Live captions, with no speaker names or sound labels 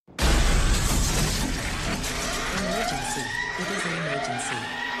Emergency.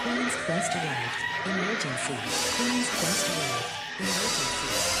 Queen's Quest arrived. Emergency. Queen's Quest arrived.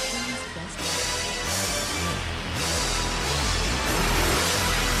 Emergency. Queen's Quest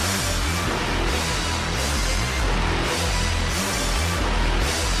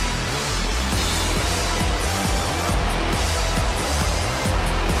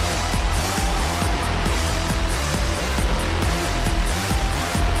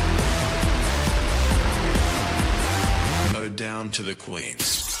Down to the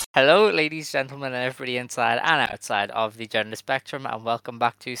Queens. Hello, ladies, gentlemen, and everybody inside and outside of the gender spectrum, and welcome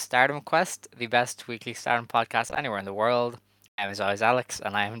back to Stardom Quest, the best weekly Stardom podcast anywhere in the world. I'm as always Alex,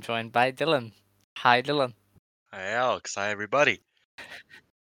 and I am joined by Dylan. Hi, Dylan. Hi, Alex. Hi, everybody.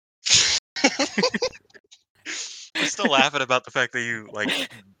 I'm still laughing about the fact that you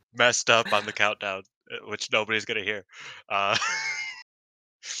messed up on the countdown, which nobody's gonna hear.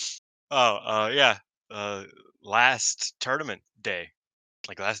 Yeah. Last tournament day,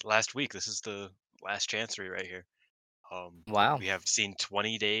 like last week. This is the last chancery right here. Wow. We have seen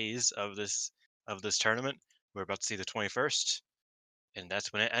 20 days of this tournament. We're about to see the 21st, and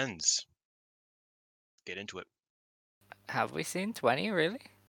that's when it ends. Get into it. Have we seen 20, really?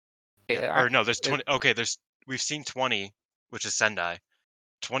 Yeah. Or no, there's 20. Okay, we've seen 20, which is Sendai.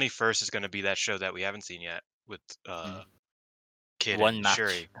 21st is going to be that show that we haven't seen yet with Kid One and match.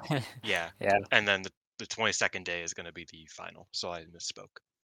 Shuri. Yeah. Yeah. And then the 22nd day is going to be the final. So I misspoke.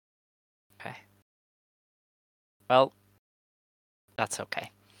 Okay. Well, that's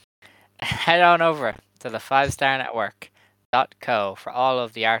okay. Head on over to the 5starnetwork.co for all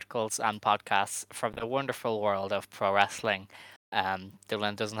of the articles and podcasts from the wonderful world of pro wrestling.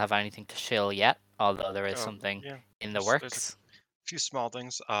 Dylan doesn't have anything to shill yet, although there is something in the works. There's a few small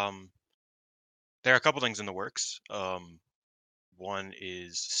things. There are a couple things in the works. One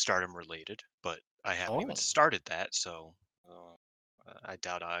is Stardom related, but I haven't even started that, so I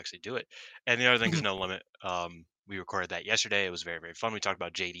doubt I'll actually do it. And the other thing is No Limit. We recorded that yesterday. It was very, very fun. We talked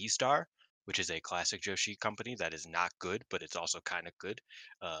about JD Star, which is a classic Joshi company that is not good, but it's also kind of good.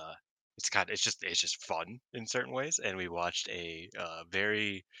 It's just fun in certain ways. And we watched a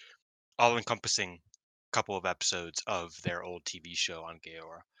very all-encompassing couple of episodes of their old TV show on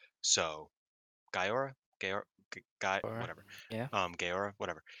Gaora. So, Gaora, whatever. Yeah. Gaora,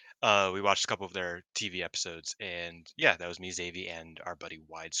 whatever. We watched a couple of their TV episodes, and yeah, that was me, Xavi, and our buddy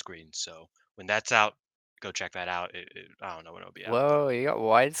Widescreen. So when that's out, go check that out. I don't know when it'll be out. Whoa, you got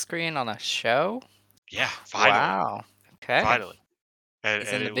widescreen on a show? Yeah, finally. Wow. Okay. Finally. And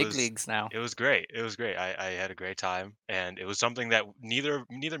in the big leagues now. It was great. It was great. I had a great time, and it was something that neither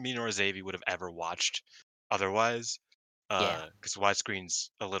me nor Xavi would have ever watched otherwise. Because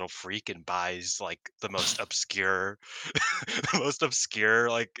Widescreen's a little freak and buys like the most obscure,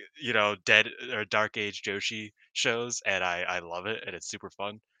 dead or dark age Joshi shows, and I love it, and it's super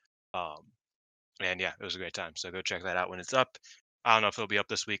fun. And yeah, it was a great time. So go check that out when it's up. I don't know if it'll be up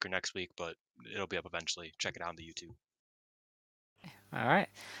this week or next week, but it'll be up eventually. Check it out on the YouTube. All right.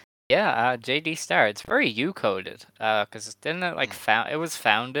 Yeah, JD Star. It's very U-coded. Because didn't it it was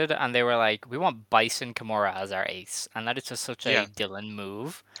founded and they were like, we want Bison Kimura as our ace, and that is just such a Dylan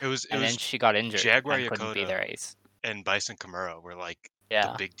move. Then she got injured Jaguar and couldn't be Yokota their ace. and Bison Kimura were like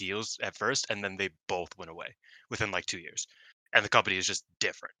the big deals at first, and then they both went away within like 2 years, and the company is just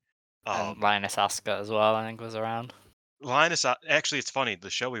different. And Lioness Asuka as well, I think, was around. Actually, it's funny. The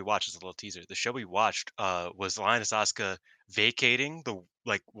show we watched is a little teaser. The show we watched was Lioness Asuka vacating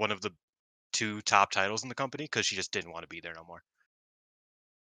one of the 2 top titles in the company because she just didn't want to be there no more.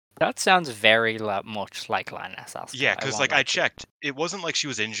 That sounds very much like Lioness Asuka. Yeah, because I checked, it wasn't like she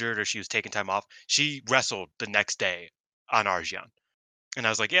was injured or she was taking time off. She wrestled the next day on Arjan, and I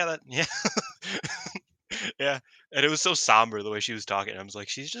was like, yeah, yeah. And it was so somber the way she was talking. I was like,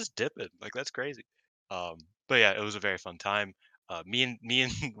 she's just dipping. Like, that's crazy. But yeah, it was a very fun time. Me and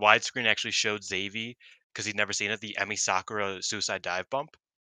Widescreen actually showed Xavi, because he'd never seen it, the Emi Sakura suicide dive bump.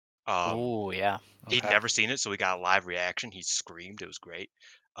 Oh yeah. Okay. He'd never seen it, so we got a live reaction. He screamed. It was great.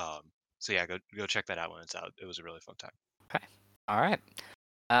 So yeah, go check that out when it's out. It was a really fun time. Okay. All right.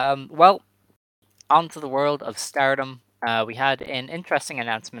 Well, on to the world of Stardom. We had an interesting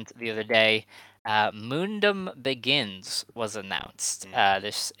announcement the other day. Moondom Begins was announced.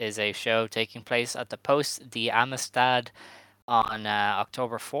 This is a show taking place at the Post de Amistad on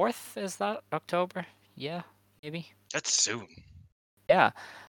October 4th. Is that October? Yeah, maybe. That's soon. Yeah.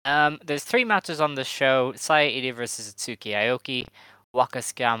 There's 3 matches on the show: Saya Ida versus Atsuki Aoki, Waka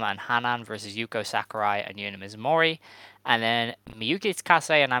Tsukiyama and Hanan versus Yuko Sakurai and Yuna Mizumori, and then Miyuki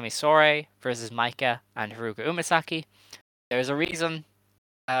Tsukase and Amisore versus Maika and Haruka Umasaki. There's a reason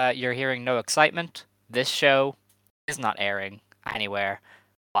you're hearing no excitement. This show is not airing anywhere.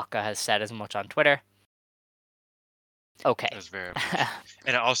 Waka has said as much on Twitter. Okay. That's very unfortunate.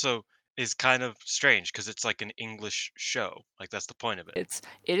 And it also is kind of strange because it's like an English show. Like that's the point of it.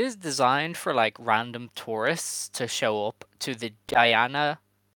 It is designed for like random tourists to show up to the Diana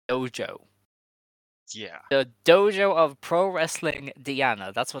Dojo. Yeah. The dojo of pro wrestling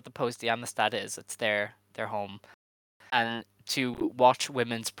Diana. That's what the post Diana stat is. It's their home. And to watch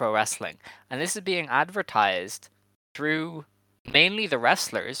women's pro wrestling. And this is being advertised through mainly the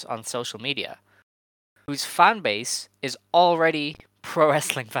wrestlers on social media, whose fan base is already pro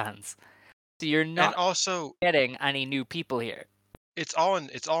wrestling fans. So you're And not also getting any new people here. it's all in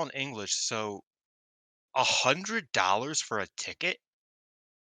English, so $100 for a ticket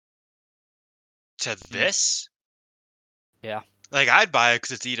to this? Yeah. Like I'd buy it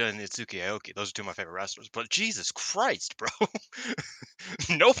because it's Ida and Itsuki Aoki. Those are two of my favorite wrestlers. But Jesus Christ, bro.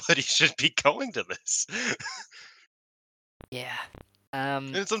 Nobody should be going to this. Yeah.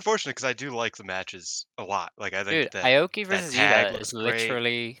 And it's unfortunate because I do like the matches a lot. Like I think Dude, Aoki that versus tag Ida looks is great.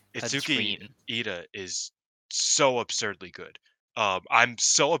 literally a Itsuki dream. Ida is so absurdly good. I'm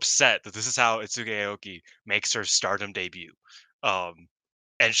so upset that this is how Itsuki Aoki makes her Stardom debut.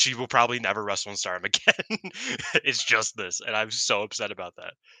 And she will probably never wrestle in Stardom again. It's just this, and I'm so upset about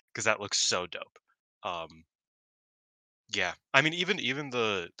that because that looks so dope. Um, yeah, I mean, even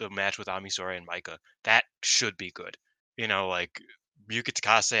the match with Amisore and Micah, that should be good. Like Yuka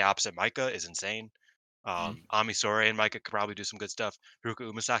Takase opposite Micah is insane. Mhm. Amisore and Micah could probably do some good stuff.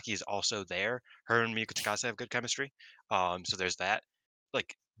 Haruka Umasaki is also there. Her and Miyuka Takase have good chemistry. So there's that.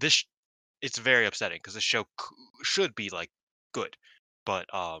 Like this, it's very upsetting because the show should be like good, but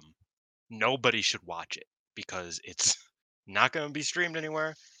nobody should watch it because it's not going to be streamed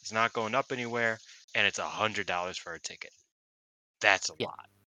anywhere. It's not going up anywhere, and it's $100 for a ticket. That's a Yeah. lot.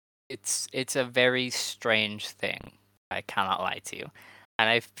 It's a very strange thing. I cannot lie to you. And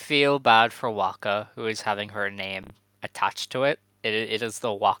I feel bad for Waka, who is having her name attached to it. It is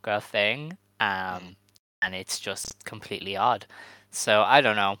the Waka thing. Mhm. And it's just completely odd. So I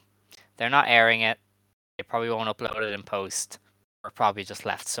don't know. They're not airing it. They probably won't upload it in post. We're probably just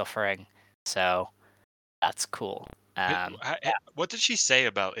left suffering. So that's cool. What did she say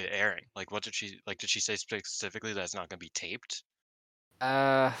about it airing? Like, what did she like? Did she say specifically that it's not going to be taped?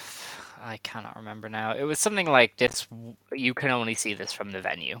 Uh, I cannot remember now. It was something like this. You can only see this from the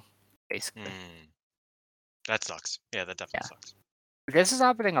venue, basically. Hmm, that sucks. Yeah, that definitely Yeah. sucks. This is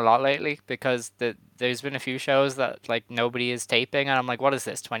happening a lot lately because there's been a few shows that like nobody is taping, and I'm like, what is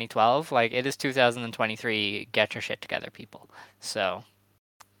this? 2012? Like it is 2023. Get your shit together, people. So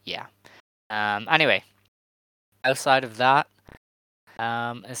yeah. Anyway, outside of that,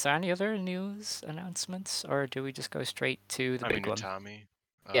 is there any other news announcements, or do we just go straight to the I mean, big one? Utami.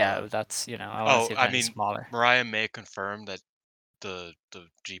 Yeah, that's I want to Oh, see if I there's any mean, smaller. Mariah May confirmed that the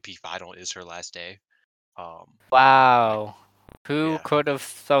GP final is her last day. I, Wow. Who yeah. could have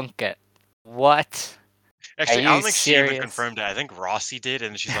thunk it? What? Are Actually, I you don't think she even serious? confirmed it. I think Rossi did,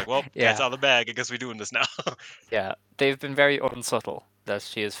 and she's like, "Well, cat's Yeah, out of the bag. I guess we're doing this now." yeah. They've been very unsubtle that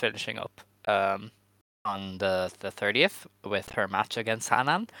she is finishing up on the 30th with her match against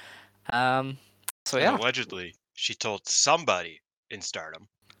Hanan. Um, so And yeah. allegedly, she told somebody in Stardom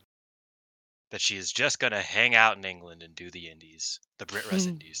that she is just gonna hang out in England and do the Indies, the Brit Rest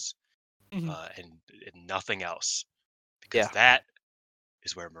Indies, and nothing else, because Yeah, that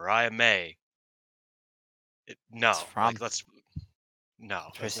is where Mariah May. it's No, like from. no,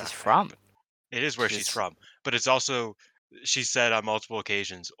 It's where that's she's not gonna from. happen. It is where she's She's. from, but it's also she said on multiple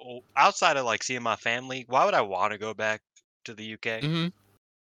occasions, outside of like seeing my family, why would I want to go back to the UK? Mm-hmm.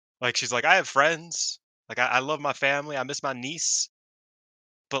 Like she's like, I have friends, like I love my family, I miss my niece,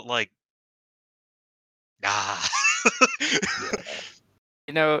 but like, nah.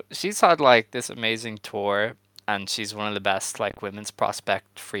 She's had like this amazing tour, and she's one of the best like women's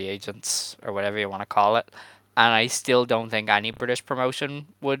prospect free agents or whatever you want to call it. And I still don't think any British promotion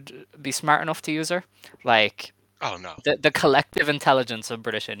would be smart enough to use her. Like Oh no. the collective intelligence of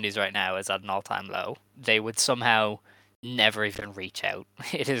British indies right now is at an all-time low. They would somehow never even reach out.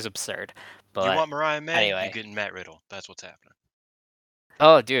 It is absurd. You But want Mariah May? You anyway. getting Matt Riddle. That's what's happening.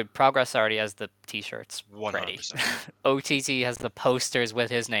 Oh, dude, Progress already has the t-shirts ready. 100%. OTT has the posters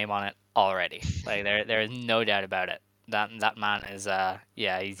with his name on it already. Like there is no doubt about it. That man is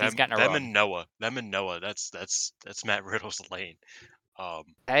yeah, he's Them getting a them run. and Noah. Them and Noah. That's Matt Riddle's lane.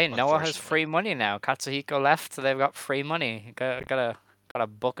 Hey, Noah has Unfortunately. free money now. Katsuhiko left, so they've got free money. Gotta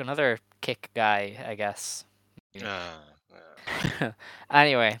book another kick guy, I guess. Uh,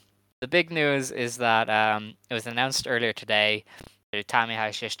 Anyway, the big news is that it was announced earlier today that Utami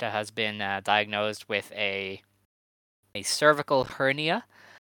Hayashishita has been diagnosed with a a cervical hernia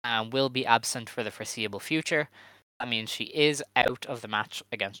and will be absent for the foreseeable future. I mean, she is out of the match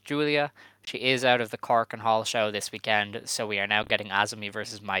against Julia. She is out of the Cork and Hall show this weekend, so we are now getting Azumi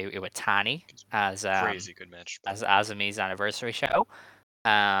versus Mayu Iwatani as Crazy good match. Azumi's anniversary show.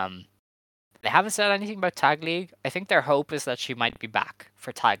 They haven't said anything about Tag League. I think their hope is that she might be back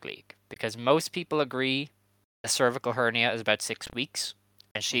for Tag League because most people agree a cervical hernia is about 6 weeks,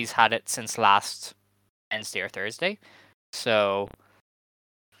 and she's had it since last Wednesday or Thursday. So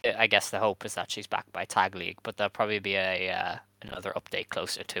I guess the hope is that she's back by Tag League, but there'll probably be another update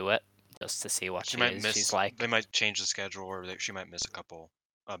closer to it just to see what She might is. miss. She's like, They might change the schedule, or she might miss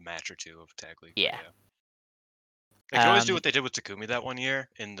a match or two of Tag League. yeah. They could always do what they did with Takumi that one year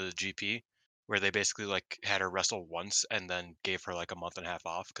in the GP, where they basically like had her wrestle once and then gave her like a month and a half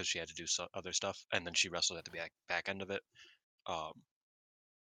off because she had to do other stuff, and then she wrestled at the back end of it.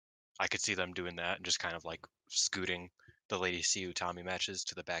 I could see them doing that and just kind of like scooting the Lady C Utami matches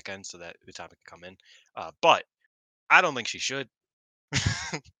to the back end so that Utami can come in. But I don't think she should.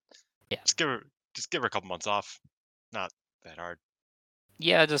 Yeah. Just give her a couple months off. Not that hard.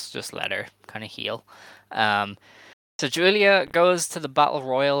 Yeah, just let her kind of heal. So Julia goes to the Battle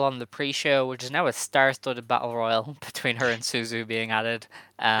Royal on the pre-show, which is now a star-studded Battle Royal between her and Suzu being added.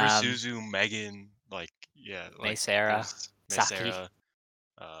 Her Suzu, Megan, Mei Sarah, Saki. Sarah.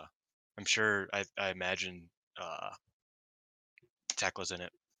 I'm sure. I imagine Tekla's in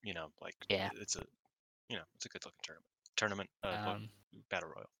it. Yeah. It's a good looking tournament. Battle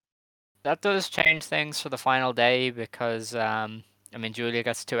Royal. That does change things for the final day because Julia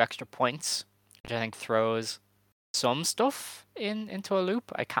gets 2 extra points, which I think throws some stuff into a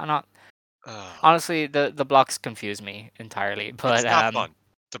loop. I cannot honestly, the blocks confuse me entirely, but it's not fun.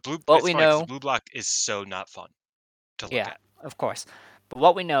 What we know, the blue block is so not fun to look at. Of course. But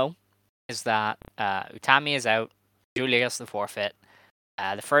what we know is that Utami is out, Julia gets the forfeit.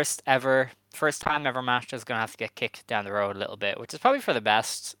 The first time ever match is gonna have to get kicked down the road a little bit, which is probably for the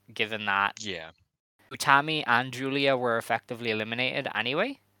best, given that Utami and Julia were effectively eliminated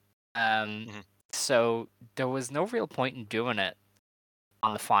anyway. So there was no real point in doing it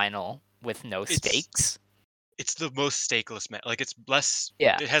on the final with no stakes. It's the most stakeless match. Like it's less.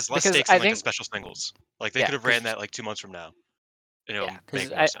 Yeah, it has less stakes than like a special singles. Like they could have ran that like 2 months from now.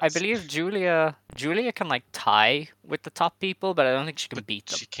 Because I believe Julia can like tie with the top people, but I don't think she can beat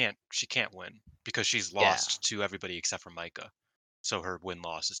them. She can't win because she's lost to everybody except for Micah. So her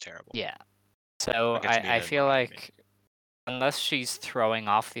win-loss is terrible. Yeah. So I feel like unless she's throwing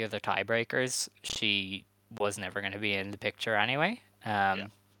off the other tiebreakers, she was never going to be in the picture anyway. But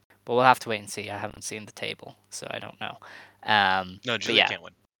we'll have to wait and see. I haven't seen the table, so I don't know. No, Julia can't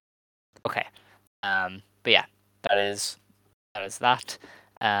win. Okay. But yeah, that is that.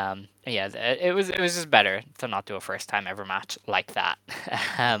 It was just better to not do a first time ever match like that.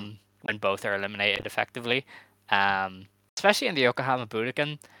 When both are eliminated effectively. Especially in the Yokohama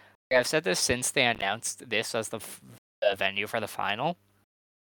Budokan. I've said this since they announced this as the venue for the final.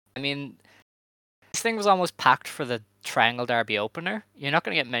 I mean, this thing was almost packed for the Triangle Derby opener. You're not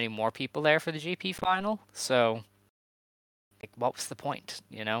going to get many more people there for the GP final, so like, what was the point,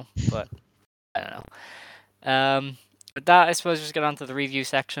 But I don't know. With that, I suppose just get on to the review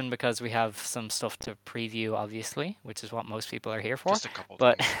section because we have some stuff to preview, obviously, which is what most people are here for. Just a couple.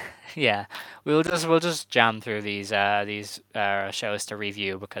 But yeah, we'll just jam through these shows to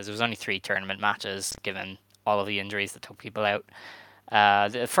review because there was only 3 tournament matches given all of the injuries that took people out.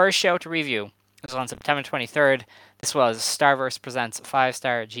 The first show to review was on September 23rd. This was Starverse Presents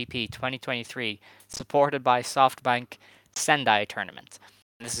 5-Star GP 2023, supported by SoftBank Sendai Tournament.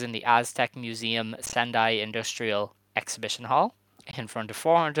 This is in the Aztec Museum Sendai Industrial Exhibition Hall in front of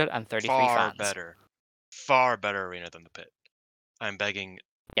 433 fans. Far better arena than the pit. I'm begging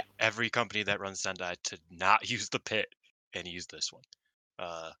every company that runs Sendai to not use the pit and use this one.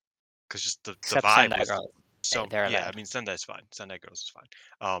 Because just the vibe Sendai was Girls. so I mean Sendai's fine. Sendai Girls is fine.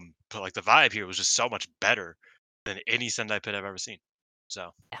 But like the vibe here was just so much better than any Sendai pit I've ever seen.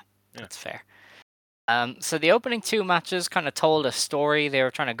 So yeah. That's fair. So the opening 2 matches kind of told a story. They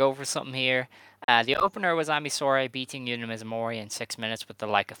were trying to go for something here. The opener was Ami Sourei beating Yuna Mizumori in 6 minutes with the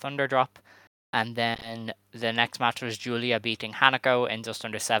Like a Thunder drop. And then the next match was Julia beating Hanako in just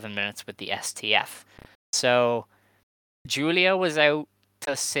under 7 minutes with the STF. So Julia was out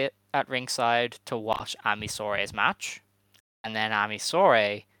to sit at ringside to watch Ami Sourei's match. And then Ami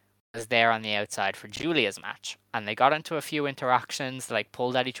Sourei was there on the outside for Julia's match. And they got into a few interactions, like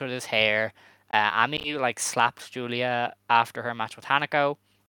pulled at each other's hair. Ami slapped Julia after her match with Hanako.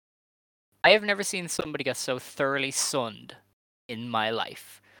 I have never seen somebody get so thoroughly sunned in my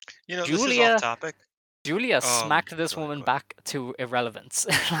life. Julia, this is off topic, Julia smacked this Go ahead, woman go ahead. back to irrelevance.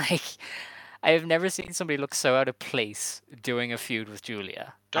 Like, I have never seen somebody look so out of place doing a feud with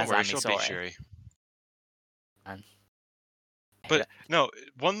Julia Don't as worry, Ami she'll beat Sourei. Shuri. And I hate But it. no,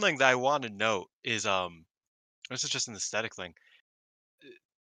 one thing that I want to note is this is just an aesthetic thing.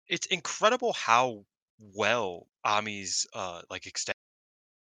 It's incredible how well Ami's like extend.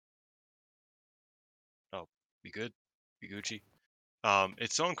 Oh, you good? You Gucci?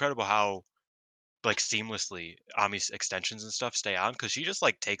 It's so incredible how like seamlessly Ami's extensions and stuff stay on because she just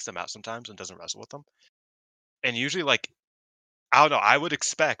like takes them out sometimes and doesn't wrestle with them. And usually, like I don't know, I would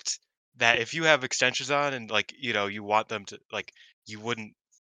expect that if you have extensions on and like you want them to like you wouldn't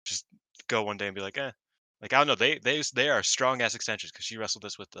just go one day and be like, eh. Like I don't know, they are strong ass extensions because she wrestled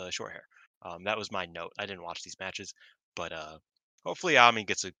this with short hair. That was my note. I didn't watch these matches, but hopefully Ami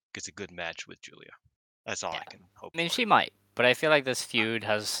gets a good match with Julia. That's all Yeah. I can hope I mean, for. she might, but I feel like this Uh, feud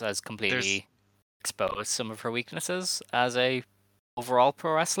has There's completely exposed some of her weaknesses as a overall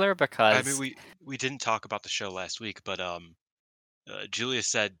pro wrestler I mean, because we didn't talk about the show last week, but Julia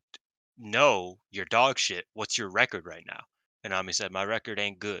said, "No, you're dog shit. What's your record right now?" And Ami said, "My record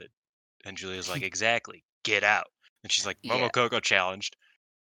ain't good." And Julia's like, "Exactly. Get out." And she's like, yeah, "Momo Coco challenged."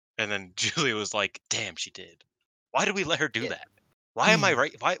 And then Julia was like, "Damn, she did. Why did we let her do yeah. that? Why am I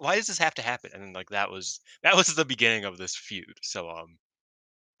right? Why does this have to happen?" And then like that was the beginning of this feud. So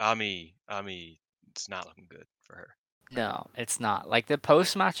Ami, it's not looking good for her. No, it's not. Like the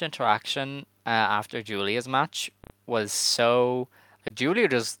post-match interaction after Julia's match was so. Julia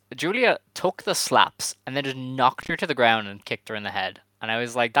took the slaps and then just knocked her to the ground and kicked her in the head. And I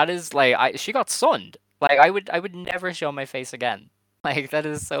was like, that is like she got sunned. Like I would never show my face again. Like that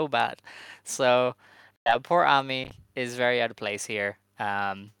is so bad. So yeah, poor Ami is very out of place here.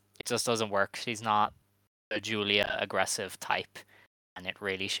 It just doesn't work. She's not a Julia aggressive type, and it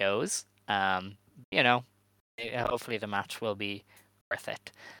really shows. You know, hopefully the match will be worth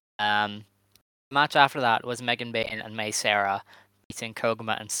it. The match after that was Megan Bayne and May Sarah beating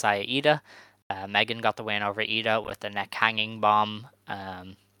Koguma and Saya. Megan got the win over Ida with the neck hanging bomb.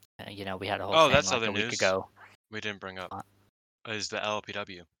 We had a whole Oh, thing that's like other a week news ago. we didn't bring up Uh, is the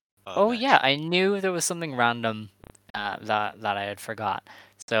LLPW Oh yeah, match. I knew there was something random that I had forgot.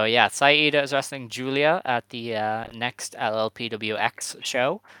 So yeah, Saida is wrestling Julia at the next LLPWX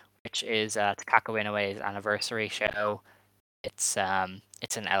show, which is Takako Inoue's anniversary show. It's an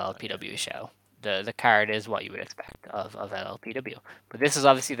LLPW show. The card is what you would expect of LLPW. But this is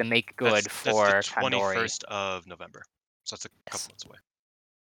obviously the make good That's the for Kandori. 21st of November. So that's a Yes. couple months away.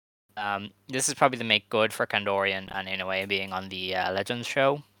 This is probably the make good for Kandori and Inoue being on the Legends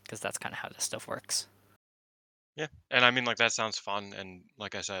show, because that's kind of how this stuff works. Yeah. And I mean like that sounds fun and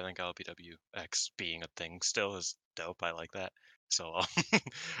like I said I think LPWX being a thing still is dope. I like that. So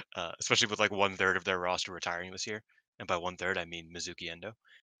especially with like one third of their roster retiring this year. And by one third I mean Mizuki Endo.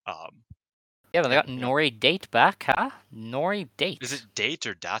 Um Yeah, but they yeah, got Nori Date back, huh? Nori Is Date. it Date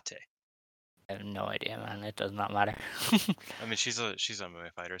or Date? I have no idea, man. It does not matter. I mean she's a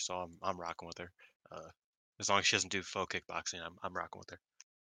MMA fighter, so I'm rocking with her. As long as she doesn't do faux kickboxing, I'm rocking with her.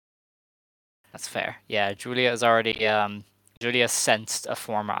 That's fair. Yeah, Julia sensed a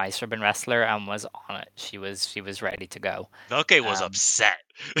former Ice Ribbon wrestler and was on it. She was ready to go. Velke was Um, upset.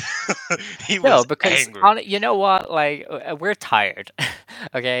 He no, was because angry. you know what? Like we're tired.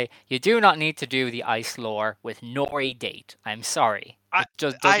 Okay, you do not need to do the ice lore with Nori Date. I'm sorry, I it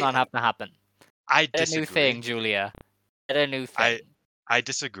just does I not have to happen. I Get a new thing, disagree. Julia. Get a new I thing. I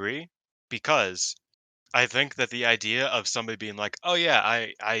disagree because I think that the idea of somebody being like, "Oh yeah,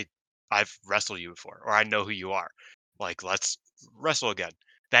 I've wrestled you before, or I know who you are. Like, let's wrestle again."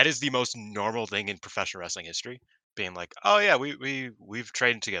 That is the most normal thing in professional wrestling history. Being like, "Oh yeah, we've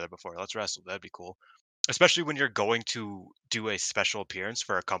trained together before. Let's wrestle. That'd be cool." Especially when you're going to do a special appearance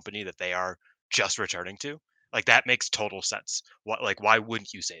for a company that they are just returning to. Like that makes total sense. What like why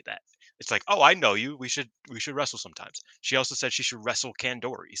wouldn't you say that? It's like, "Oh, I know you. We should wrestle sometimes." She also said she should wrestle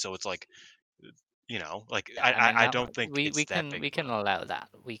Kandori. So it's like, like Yeah, I mean I that don't think we it's we that can big we of can a allow that.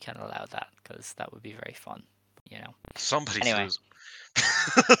 We can allow that because that would be very fun. You know. somebody's Anyway. losing.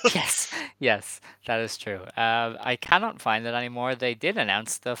 Yes, yes, that is true. I cannot find it anymore. They did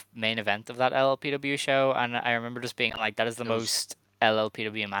announce the main event of that LLPW show, and I remember just being like, "That is the It was most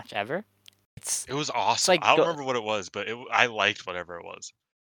LLPW match ever." It's it was it's awesome. like I don't remember what it was, but I liked whatever it was.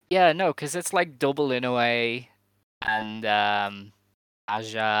 yeah, no, because it's like double in a way, and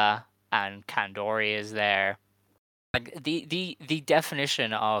Aja and Kandori is there. Like the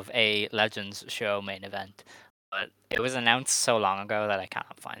definition of a Legends show main event, but it was announced so long ago that I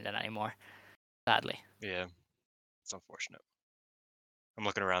cannot find it anymore. Sadly. Yeah, it's unfortunate. I'm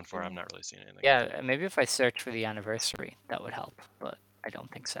looking around for it. I'm not really seeing anything. Yeah, maybe if I search for the anniversary, that would help, but I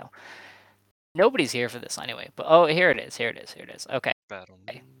don't think so. Nobody's here for this anyway. But oh, here it is. Here it is. Here it is. Okay. Battle.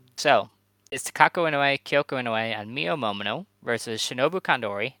 So it's Takako Inoue, Kyoko Inoue, and Mio Momono versus Shinobu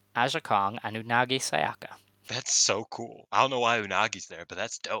Kandori, Aja Kong, and Unagi Sayaka. That's so cool. I don't know why Unagi's there, but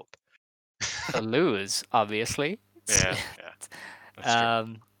that's dope. To lose, obviously. Yeah.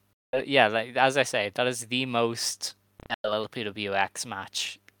 That's true. Yeah, like as I say, that is the most LLPWX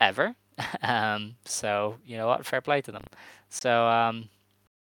match ever. So you know what? Fair play to them. So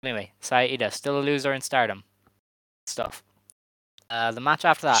anyway, Saida still a loser in Stardom. Stuff. The match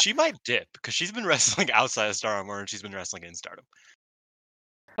after that. She might dip because she's been wrestling outside of Stardom more than she's been wrestling in Stardom.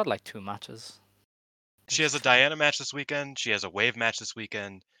 Had like 2 matches. She has a Diana match this weekend. She has a Wave match this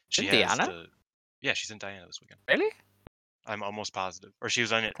weekend. She has Diana? Yeah, she's in Diana this weekend. Really? I'm almost positive. Or she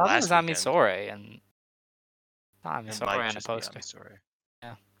was on it I thought it last was weekend. Amisore and It might just be Amisore.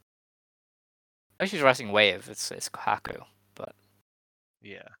 Yeah. I know she's wrestling Wave. It's Kohaku, but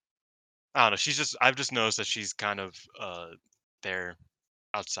Yeah. I don't know. I've just noticed that she's kind of their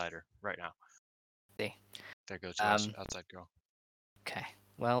outsider right now. see. Their go-to outside girl. Okay.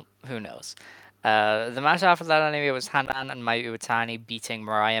 Well, who knows? The match after that anyway was Hanan and Mayu Iwatani beating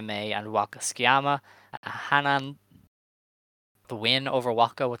Mariah May and Waka Tsukiyama. Hanan the win over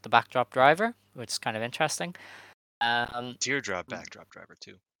Waka with the backdrop driver, which is kind of interesting. Teardrop backdrop driver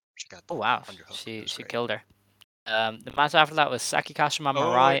too. She got Oh wow, underhook. she killed her. The match after that was Saki Kashima,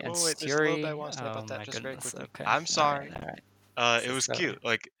 Mirai, and There's a little bit I Syuri. want to say about Oh that my just very goodness. quickly. Okay. I'm sorry. All right. It was So- cute.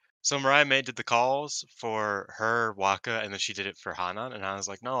 Like, so Mariah May did the calls for her Waka, and then she did it for Hanan, and I was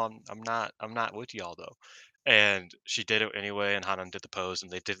like, no, I'm not with y'all though. And she did it anyway, and Hanan did the pose,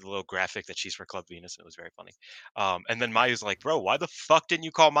 and they did the little graphic that she's for Club Venus, and it was very funny. And then Mayu's like, bro, why the fuck didn't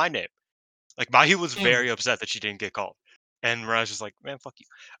you call my name? Like, Mayu was very upset that she didn't get called, and Mariah's just like, man, fuck you.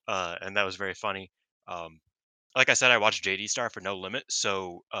 And that was very funny. Um, like I said, I watched JD Star for No Limit,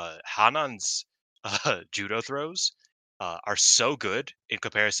 so Hanan's judo throws are so good in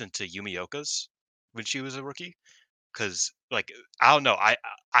comparison to Yumioka's when she was a rookie. Because, like, I don't know, I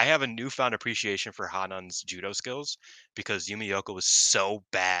have a newfound appreciation for Hanan's judo skills because Yumioka was so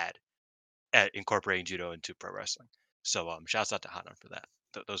bad at incorporating judo into pro wrestling. So, shouts out to Hanan for that.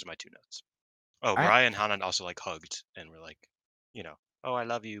 Those are my 2 notes. Oh, All right. Mariah and Hanan also like hugged and were like, oh, I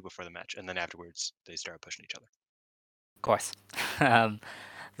love you before the match, and then afterwards they started pushing each other. Of course.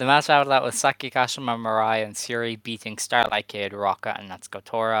 The match after that was Saki Kashima, Mirai, and Syuri beating Starlight Kid, Rocka, and Natsuko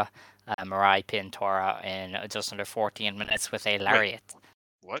Tora. Mirai pinned Tora in just under 14 minutes with a lariat.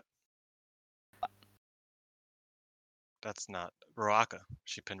 What? That's not Ruaka.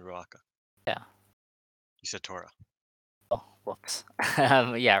 She pinned Ruaka. Yeah. You said Tora. Oh, whoops.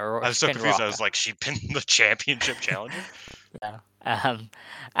 Yeah, I was so confused. Ruaka. I was like, she pinned the championship challenger? Yeah.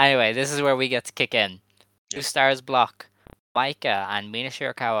 Anyway, this is where we get to kick in. Yeah. 2 stars block. Maika and Mina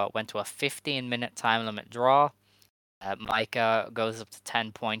Shirakawa went to a 15-minute time limit draw. Maika goes up to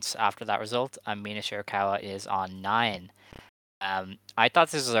 10 points after that result, and Mina Shirakawa is on 9. I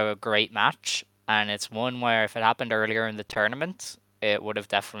thought this was a great match, and it's one where if it happened earlier in the tournament, it would have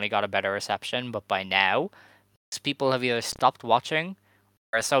definitely got a better reception. But by now, most people have either stopped watching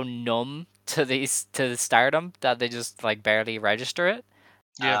or are so numb to the Stardom that they just like barely register it.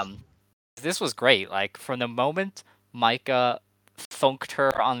 Yeah. This was great. Like from the moment Micah thunked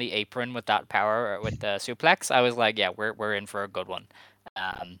her on the apron with that power with the suplex, I was like, yeah, we're in for a good one.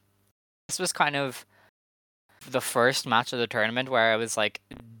 This was kind of the first match of the tournament where I was like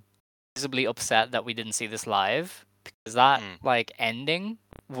visibly upset that we didn't see this live because that like ending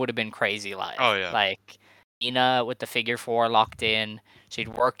would have been crazy live. Oh yeah. Like Ina with the figure 4 locked in. She'd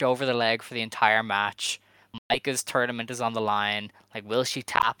worked over the leg for the entire match. Micah's tournament is on the line. Like, will she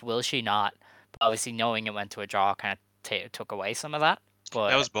tap? Will she not? But obviously, knowing it went to a draw kind of took away some of that. But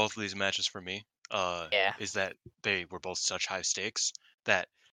that was both of these matches for me. Yeah. Is that they were both such high stakes that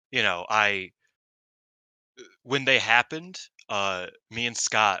when they happened, me and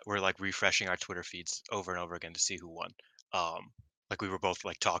Scott were like refreshing our Twitter feeds over and over again to see who won. Like we were both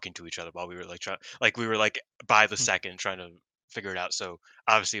like talking to each other while we were like we were like by the second trying to figure it out. So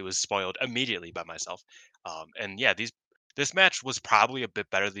obviously it was spoiled immediately by myself. And yeah, this match was probably a bit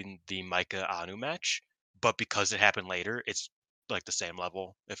better than the Micah Anu match, but because it happened later, it's like the same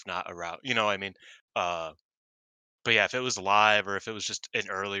level, if not around. You know what I mean? But yeah, if it was live or if it was just an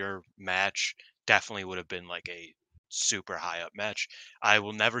earlier match, definitely would have been like a super high up match. I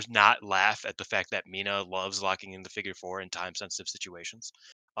will never not laugh at the fact that Mina loves locking in the figure 4 in time sensitive situations.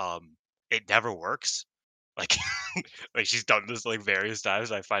 It never works, Like, like she's done this like various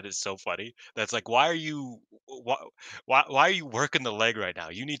times. I find it so funny. That's like, why are you, why are you working the leg right now?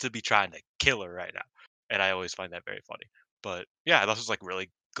 You need to be trying to kill her right now. And I always find that very funny. But yeah, this was like really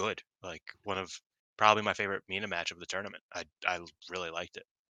good. Like one of probably my favorite Mina match of the tournament. I really liked it.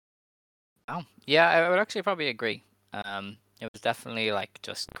 Oh, yeah, I would actually probably agree. It was definitely like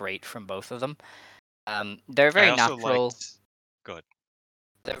just great from both of them. They're I very also natural. liked. Good.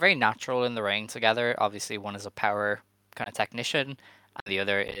 They're very natural in the ring together. Obviously, one is a power kind of technician, and the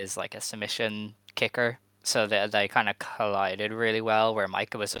other is like a submission kicker. So they kind of collided really well. Where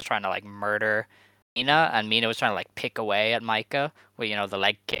Micah was just trying to like murder Mina, and Mina was trying to like pick away at Micah with the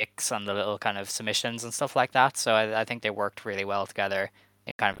leg kicks and the little kind of submissions and stuff like that. So I think they worked really well together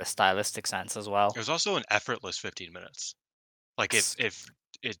in kind of a stylistic sense as well. It was also an effortless 15 minutes. Like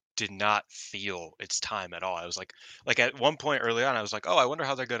it did not feel its time at all. I was like at one point early on, I was like, oh, I wonder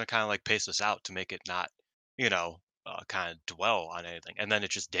how they're gonna kind of like pace this out to make it not, kind of dwell on anything. And then it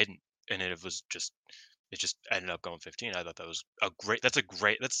just didn't, and it just ended up going 15. I thought that was a great. That's a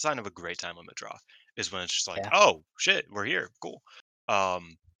sign of a great time limit draw. Is when it's just like, Yeah. oh shit, we're here, cool.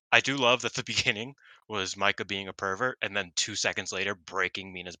 Um, I do love that the beginning was Micah being a pervert, and then 2 seconds later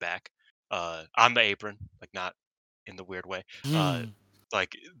breaking Mina's back, on the apron, like not in the weird way. Uh,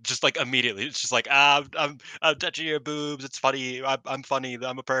 like just like immediately, it's just like I'm touching your boobs. It's funny. I'm funny.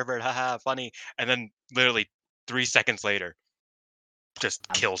 I'm a pervert. Haha, funny. And then literally 3 seconds later, just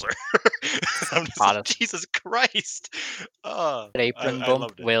Um, kills her. I'm just like, Hottest Jesus Christ. apron I bump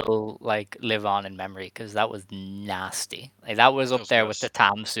loved it. will like live on in memory because that was nasty. Like that was It up was there with the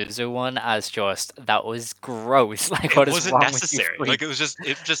gross. Tam Suzu one as just that was gross. Like It what is wasn't wrong with you, necessary. freak? Like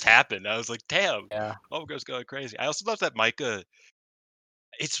it just happened. I was like, damn. Yeah. Oh, goes going crazy. I also thought that Micah.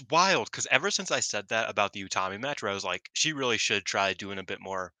 It's wild because ever since I said that about the Utami match, where I was like, she really should try doing a bit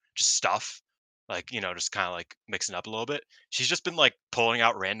more just stuff, like just kind of like mixing up a little bit. She's just been like pulling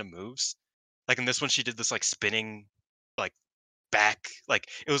out random moves. Like in this one, she did this like spinning, like back, like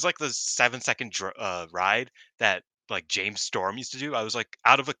it was like the 7 second ride that like James Storm used to do. I was like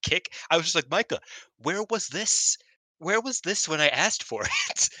out of a kick. I was just like, Micah, where was this? Where was this when I asked for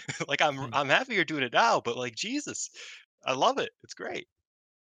it? Like Mm. I'm happy you're doing it now, but like Jesus, I love it. It's great.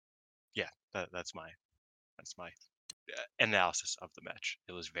 Yeah, that's my analysis of the match.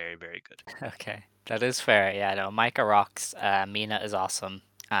 It was very, very good. Okay, that is fair. Yeah, no, Micah rocks. Mina is awesome,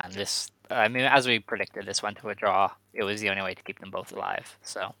 and Yeah. this, I mean, as we predicted, this went to a draw. It was the only way to keep them both alive,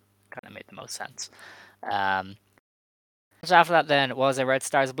 so kind of made the most sense. Um, So after that then was a Red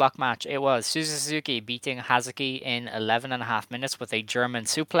Stars block match. It was Suzuki beating Hazuki in 11 and a half minutes with a German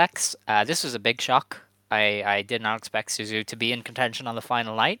suplex. This was a big shock. I did not expect Suzu to be in contention on the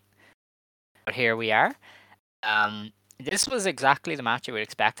final night, but here we are. This was exactly the match you would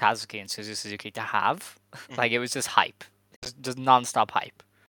expect Hazuki and Suzuki to have. Mhm. Like it was just hype, just non-stop hype.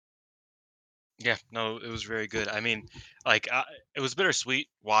 Yeah, no, it was very good. I mean, like, it was bittersweet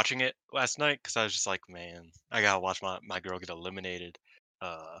watching it last night because I was just like, man, I gotta watch my girl get eliminated.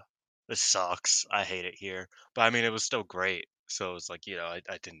 Uh, this sucks. I hate it here. But I mean, it was still great. So it's like, I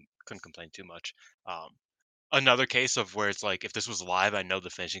couldn't complain too much. Um, Another case of where it's like, if this was live, I know the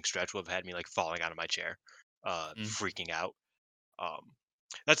finishing stretch would have had me like falling out of my chair, Mm. freaking out. Um,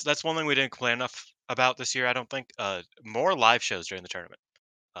 that's one thing we didn't complain enough about this year. I don't think. More live shows during the tournament.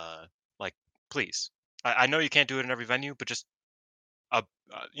 Uh, like, please. I know you can't do it in every venue, but just uh,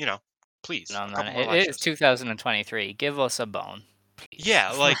 please, No, a man, couple more it live is shows. 2023. Give us a bone, please. Yeah,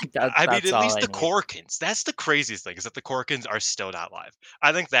 like Like that, I mean, that's at all least I the need. Corkins. That's the craziest thing is that the Corkins are still not live.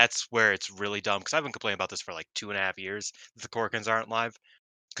 I think that's where it's really dumb because I've been complaining about this for like 2.5 years. That the Corkins aren't live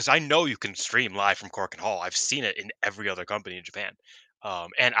because I know you can stream live from Cork and Hall. I've seen it in every other company in Japan,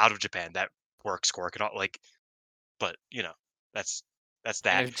 and out of Japan that works Cork and Hall. Like, but that's that's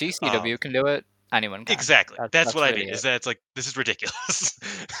And that. if GCW Um, can do it, anyone can. exactly. That's what That's I really mean. Is it. that it's like this is ridiculous.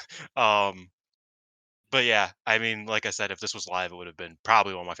 um, but yeah, I mean, like I said, if this was live, it would have been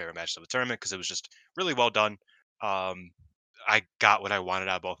probably one of my favorite matches of the tournament because it was just really well done. Um, I got what I wanted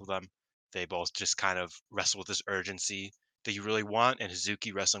out of both of them. They both just kind of wrestle with this urgency that you really want, and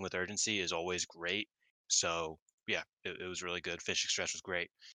Hazuki wrestling with urgency is always great. So yeah, it was really good. Finishing stretch was great.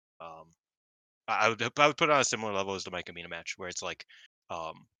 Um, I would put it on a similar level as the Mike Amina match, where it's like,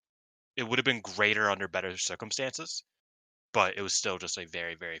 um, it would have been greater under better circumstances, but it was still just a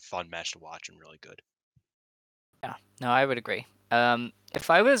very, very fun match to watch and really good. Yeah, no, I would agree. If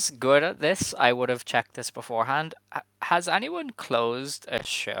I was good at this, I would have checked this beforehand. Has anyone closed a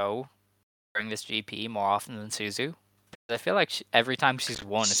show during this GP more often than Suzu? I feel like every time she's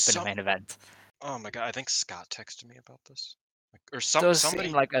won, it's been a Some main event. Oh my god, I think Scott texted me about this. Or Does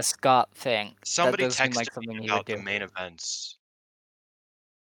seem like a Scott thing. That somebody does seem texted like me something he would about the do. main events.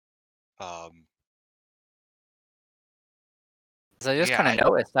 Um, 'Cause I just yeah, kind of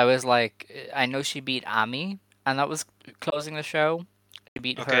noticed. I was like, I know she beat Ami, and that was closing the show. She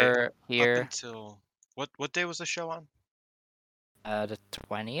beat okay. her Up here, until what day was the show on? the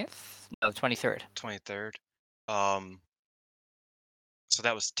 20th? No, the 23rd. 23rd. Um, so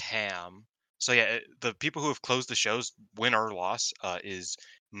that was Tam. So yeah, the people who have closed the shows, win or loss, is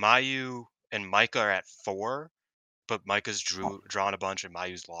Mayu and Micah are at 4, but Micah's Oh, drawn a bunch and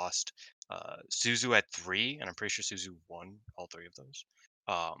Mayu's lost. Suzu at 3, and I'm pretty sure Suzu won all 3 of those.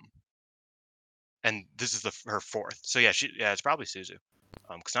 Um, and this is her 4th. So yeah, it's probably Suzu.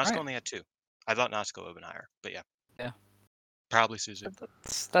 Because all Natsuko right. only had 2. I thought Natsuko would have been higher, but yeah, Yeah, probably Suzu.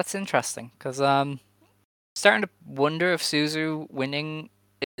 that's interesting because starting to wonder if Suzu winning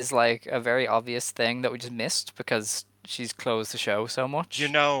is like a very obvious thing that we just missed because she's closed the show so You much.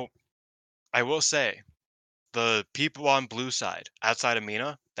 know, I will say the people on blue side outside of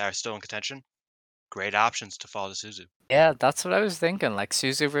Mina that are still in contention, great options to fall to Suzu. Yeah, that's what I was thinking. Like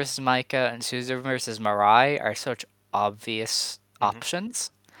Suzu versus Micah and Suzu versus Mirai are such obvious Hmm.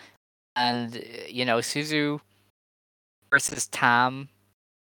 options. And Suzu versus Tam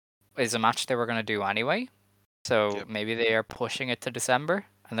is a match they were going to do anyway. So Yep, maybe they are pushing it to December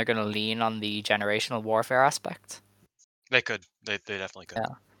and they're going to lean on the generational warfare aspect. they could. They definitely could. Yeah.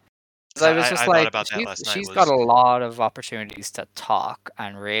 'Cause Because I was just I thought like, about that last night. she's got Was a lot of opportunities to talk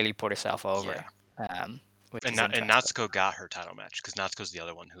and really put herself yeah, over, which is and interesting. Natsuko got her title match because Natsuko's the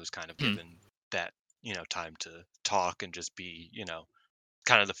other one who's kind of Hmm. given that time to talk and just be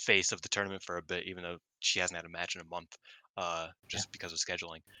kind of the face of the tournament for a bit, even though she hasn't had a match in a month, Yeah. just because of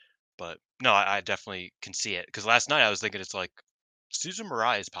scheduling. But no, I definitely can see it because last night I was thinking it's like Susan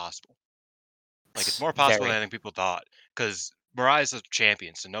Mirai is possible. Like it's It's more possible than very. I think people thought because Mirai is a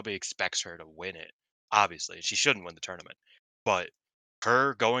champion, so nobody expects her to win it. Obviously, she shouldn't win the tournament, but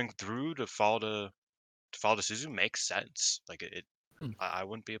her going through to fall to Suzu makes sense. Like Hmm. I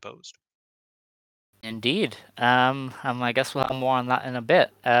wouldn't be opposed. Indeed. I guess we'll have more on that in a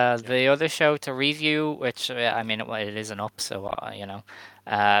bit. Yeah, The other show to review, which I mean, it isn't up, so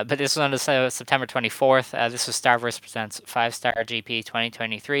but this was on the September 24th. This was Starverse presents 5-Star GP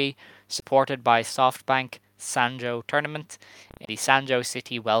 2023, supported by SoftBank Sanjo Tournament in the Sanjo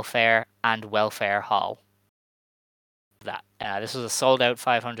City Welfare and Welfare Hall. This was a sold out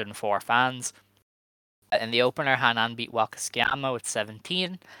 504 fans. In the opener, Hanan beat Wakasukiyama with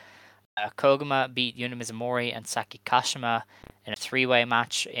 17. Koguma beat Yuna Mizumori and Saki Kashima in a three-way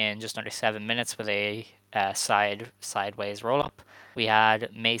match in just under 7 minutes with a sideways roll-up. We had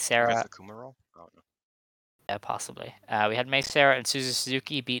Mei you got Sera, the Kuma roll. Oh no. possibly. We had Mei Sera and Suzu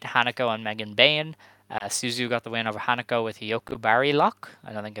Suzuki beat Hanako and Megan Bain. Suzu got the win over Hanako with a Yokubari lock.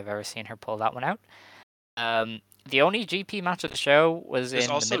 I don't think I've ever seen her pull that one out. The only GP match of the show was There's in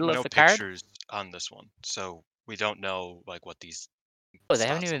the also middle of no the card. pictures on this one, so we don't know like what these Oh, they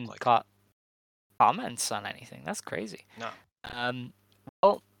haven't spots look even like. got comments on anything. That's crazy. No. Um,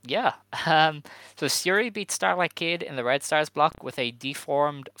 well, yeah. Um, so Suri beat Starlight Kid in the Red Stars block with a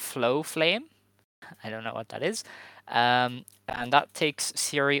deformed Flow Flame. I don't know what that is. And that takes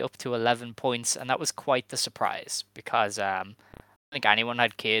Suri up to 11 points, and that was quite the surprise because I don't think anyone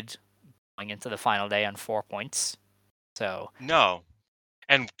had Kid going into the final day on 4 points. So No.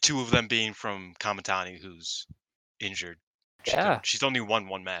 And 2 of them being from Kamatani, who's injured. yeah, She's only won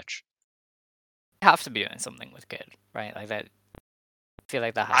 1 match. have to be doing something with Kid, right? Like that. I feel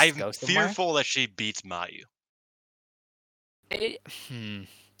like that has to I'm go somewhere. fearful that she beats Mayu. It, hmm.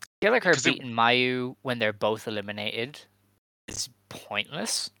 I feel like her Because it beating Mayu when they're both eliminated is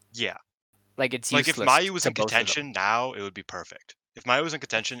pointless. yeah. Like it's Like, if useless Mayu was to in both of them. contention now, it would be perfect. If Mayu was in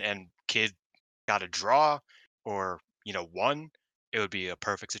contention and Kid got a draw or, won, it would be a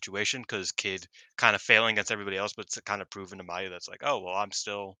perfect situation because Kid kind of failing against everybody else, but it's kind of proven to Mayu that's like, "Oh, well, I'm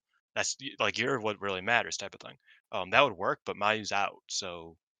still like, you're what really matters," type of thing. That would work, but Mayu's out,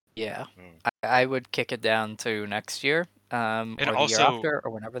 so Yeah, mm. I would kick it down to next year, And or the year also after,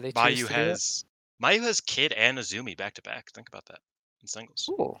 or whenever they choose Mayu to do it. has Mayu has Kid and Azumi back to back. Think about that in singles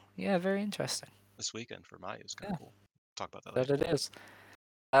Cool. Yeah, very interesting. this weekend for Mayu is kind of Yeah, cool. Talk about that that later. it is.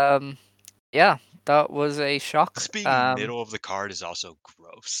 Um, yeah, that was a This shock. being middle of the card is also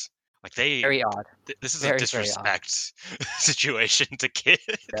gross. Like Very odd. this is a Very, very odd. disrespect situation to Kid.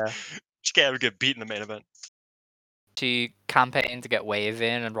 Yeah. She can't ever get beat in the main event. She campaigned to get Wave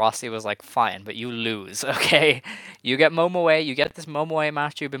in, and Rossi was like, "Fine, but you lose, okay? You get Momoe. You get this Momoe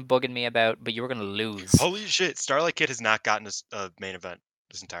match you've been bugging me about, but you were gonna lose." Holy shit! Starlight Kid has not gotten a main event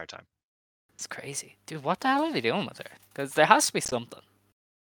this entire time. It's crazy. Dude, what the hell are they doing with her? Because there has to be something.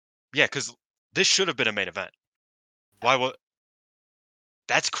 Yeah, because this should have been a main event. Why would?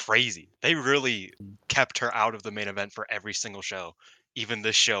 That's crazy. They really kept her out of the main event for every single show, even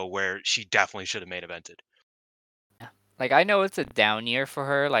this show where she definitely should have main evented. Yeah. Like, I know it's a down year for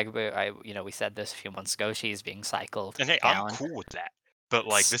her. Like, we said this a few months ago. She's being cycled And hey, I'm down. cool with that. But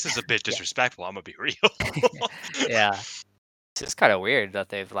like, this is a bit Yeah. disrespectful. I'm gonna be real. Yeah. It's just kind of weird that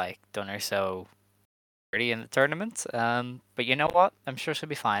they've, like, done her so pretty in the tournament. But you know what? I'm sure she'll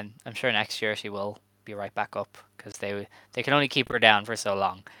be fine. I'm sure next year she will be right back up because they can only keep her down for so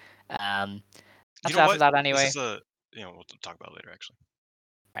long. Um, You That's know after what? that This anyway. is a we'll talk about it later actually.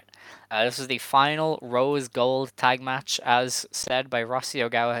 Right. This is the final Rose Gold tag match, as said by Rossi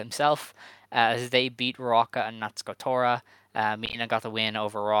Ogawa himself, as they beat Ruaka and Natsuko Tora. Mina got the win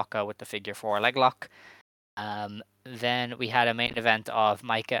over Ruaka with the figure 4 leg lock. Then we had a main event of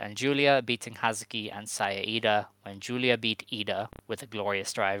Maika and Julia beating Hazuki and Saya Ida when Julia beat Ida with a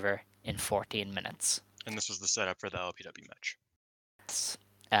glorious driver in 14 minutes. And this was the setup for the LPW match. Yes.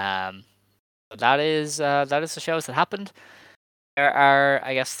 So that is the shows that happened. There are,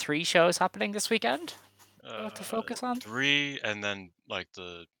 I guess, 3 shows happening this weekend. To focus on. 3, and then like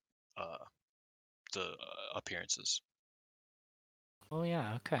the appearances. Oh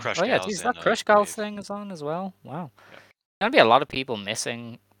yeah, okay. Crush Oh yeah, Gals geez, and that Crush Gals Wave. thing is on as well. Wow. Yep. Gonna be a lot of people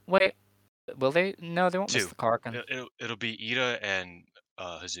missing. Wait, will they? No, they won't miss 2. the Karkin. It'll be Ida and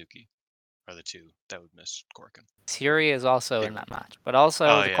Hazuki are the 2 that would miss Korkin. Siri is also in Theory. that match, but also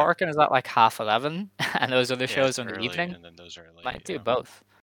Oh the yeah. Karkin is at like 11:30, and those other Yeah, shows it's are in the early, evening. and then those are late. Might do Yeah. both.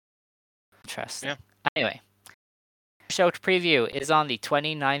 Interesting. Yeah. Anyway, show to preview is on the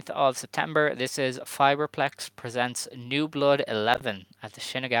 29th of September. This is Fiberplex presents New Blood 11 at the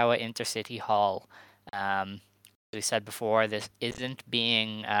Shinagawa Intercity Hall. As we said before, this isn't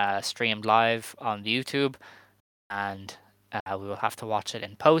being streamed live on YouTube, and we will have to watch it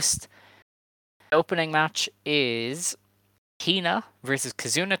in post. The opening match is Hina versus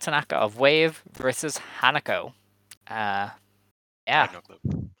Kazuna Tanaka of Wave versus Hanako. I Yeah, have no clue.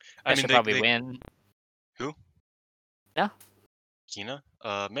 I I mean, should they probably win. who? Yeah, Kina?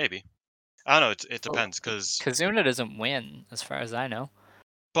 Maybe. I don't know. It oh, depends because, Kazuna doesn't win, as far as I know.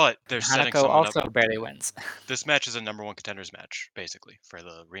 but they're And setting Hanako someone up. also barely wins. This match is a number 1 contenders match, basically, for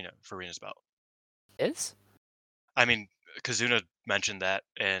Rena's belt. Is? I mean, Kazuna mentioned that,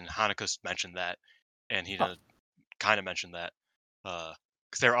 and Hanukkah mentioned that, and he Oh, kind of mentioned that,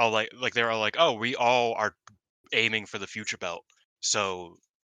 because they're all they're all like, oh, we all are aiming for the future belt, so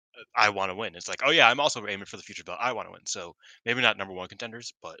I want to win. It's like, oh yeah, I'm also aiming for the future belt. I want to win. So maybe not number 1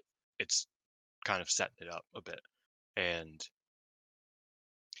 contenders, but it's kind of setting it up a bit. And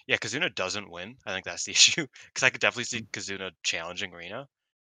yeah, Kazuna doesn't win. I think that's the issue because I could definitely see Kazuna challenging Rena,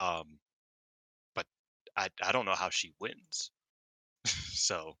 um, but I don't know how she wins.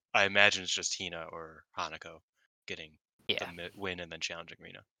 So I imagine it's just Hina or Hanako getting the yeah, win and then challenging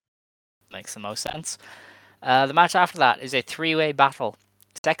Rena. makes the most sense. The match after that is a 3-way battle.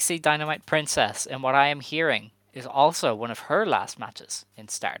 Sexy Dynamite Princess, and what I am hearing is also one of her last matches in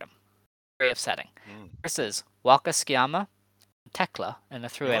Stardom. Very upsetting. Mm. Versus Waka Tsukiyama and Tekla in a You know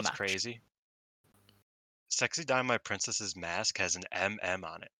 3-way what's match. crazy? Sexy Dynamite Princess's mask has an MM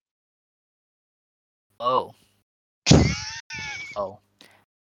on it. Oh. Oh.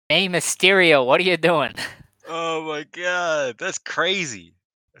 Hey, Mysterio, what are you doing? Oh my god, that's crazy.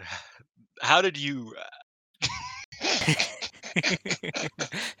 How did you?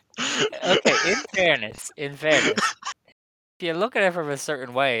 Okay, in fairness, if you look at it from a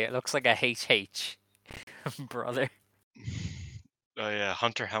certain way, it looks like a HH, brother. Oh yeah,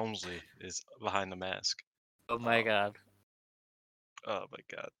 Hunter Helmsley is behind the mask. Oh my Um, god. oh my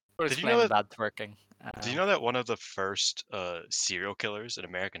god. We're Did you know explaining that? bad twerking. Did you know that one of the first serial killers in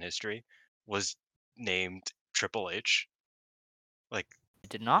American history was named Triple H? Like, I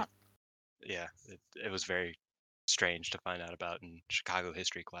did not. yeah, it was very strange to find out about in Chicago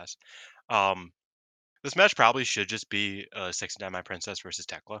history class. Um, this match probably should just be 69 My Princess versus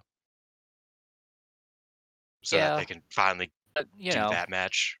Tekla, so that Yeah, they can finally but do that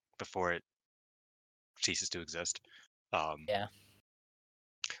match before it ceases to exist. Um, yeah,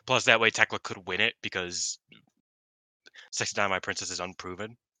 plus, that way Tekla could win it because 69 My Princess is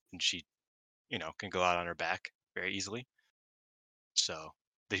unproven, and she, can go out on her back very easily. So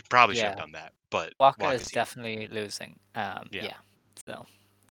they probably should have yeah. done that, but Waka is Waka's heel. definitely losing. Yeah. Yeah. So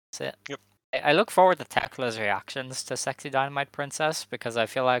that's it. Yep. I look forward to Tekla's reactions to Sexy Dynamite Princess because I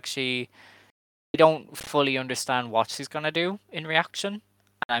feel like we don't fully understand what she's gonna do in reaction.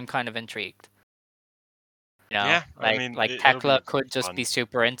 I'm kind of intrigued. You know, Yeah, I like mean, like it'll Tekla be could just fun. be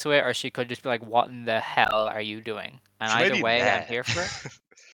super into it, or she could just be like, "What in the hell are you doing?" And She might either be way, I'm mad. here for it.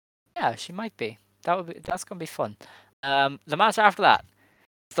 Yeah, she might be. That's gonna be fun. The match after that,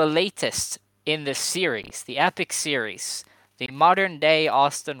 the latest in the series, the epic series, the modern day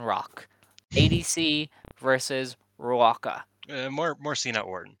Austin Rock, ADC versus Ruaka. More Cena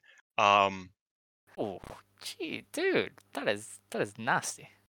Orton. Um, Oh, gee, dude, that is nasty.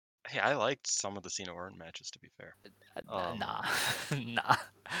 hey, I liked some of the Cena Orton matches, to be fair. Nah, nah,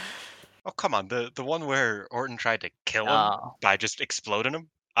 Oh, come on, the one where Orton tried to kill him no. by just exploding him.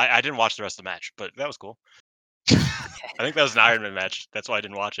 I didn't watch the rest of the match, but that was cool. I think that was an Iron Man match. That's why I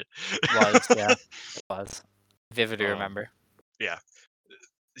didn't watch it. Was yeah, it was. Vividly um, remember. yeah,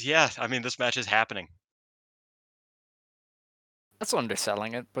 yeah. I mean, this match is happening. That's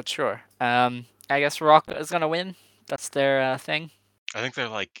underselling it, but sure. I guess Rock is gonna win. That's their thing. I think they're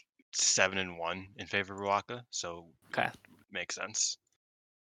like 7-1 in favor of Ruaka, so it Okay. makes sense.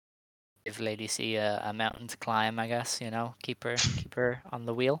 Give Lady C a mountain to climb, I guess. Keep her on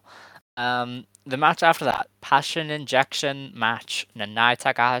the wheel. The match after that, Passion Injection match, Nanai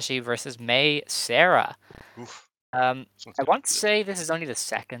Takahashi versus Mei Sarah. Oof, this one's I gonna be want to good. say this is only the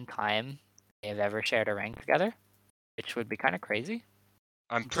second time they've ever shared a ring together, which would be kind of crazy.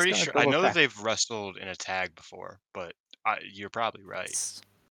 I'm I'm just pretty gonna sure. I double know that check. they've wrestled in a tag before, but you're probably right.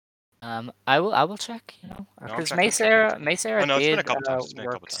 I will check. No, I'm Because checking. I'm checking. I'm checking. May Oh Sarah no, it's been a did couple times. It's been a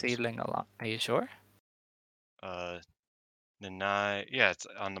couple work times. ceiling a lot. Are you sure? Uh, Nanai, yeah, it's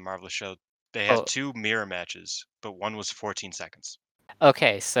on the Marvelous show. They had Oh, two mirror matches, but one was 14 seconds.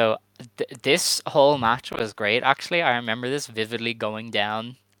 okay. So this whole match was great. Actually, I remember this vividly going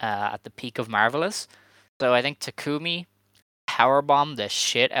down at the peak of Marvelous. So I think Takumi powerbombed the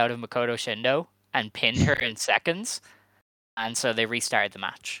shit out of Makoto Shindo and pinned her in seconds, and so they restarted the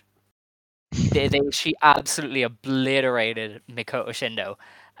match. She absolutely obliterated Makoto Shindo,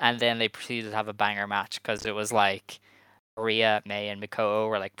 and then they proceeded to have a banger match because it was like Maria, May, and Makoto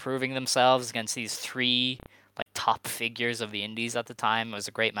were like proving themselves against these three like top figures of the indies at the time. It was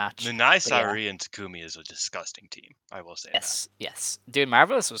a great match. Nanai, But yeah, Saori, and Takumi is a disgusting team. I will say that. yes, yes, dude,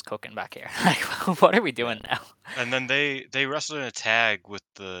 Marvelous was cooking back here. Like, what are we Yeah. doing now? And then they wrestled in a tag with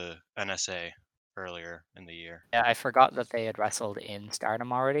the NSA earlier in the year. Yeah, I forgot that they had wrestled in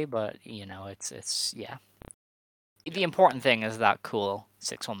Stardom already, but it's yeah. Yeah. The important thing is that cool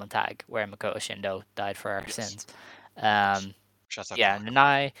 6-woman tag where Makoto Shindo died for our Yes. sins. Yes. Um, Shouts out yeah,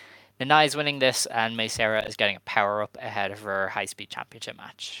 Clock. Nanai is winning this, and Mei Sarah is getting a power up ahead of her high speed championship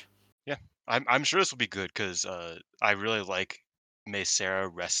match. Yeah. I'm sure this will be good because I really like May Sarah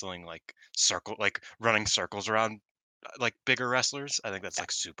wrestling like running circles around like bigger wrestlers. I think that's Yeah.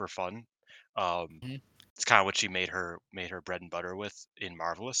 like super fun. Um, Mhm. it's kind of what she made her bread and butter with in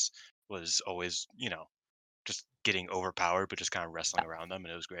Marvelous, was always, just getting overpowered but just kind of wrestling Yeah, around them,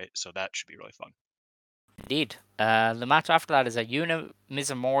 and it was great. So that should be really fun. indeed. The match after that is a Yuna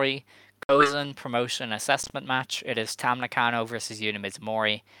Mizumori Gozen promotion assessment match. It is Tam Nakano versus Yuna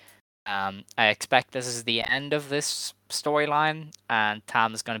Mizumori. I expect this is the end of this storyline, and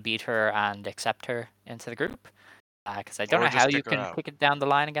Tam's going to beat her and accept her into the group. Because I don't Or know how just you kick her can out. kick it down the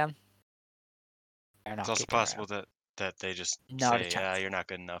line again. Or It's not also kicking her possible out. that they just Not a say, "Yeah, chance. you're not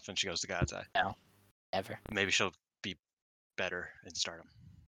good enough," and she goes to God's Eye. No, never. Maybe she'll be better in Stardom.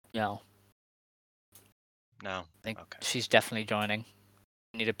 No, No, I think okay. she's definitely joining.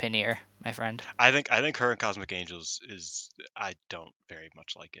 You need a pin here, my friend. I think her and Cosmic Angels is, I don't very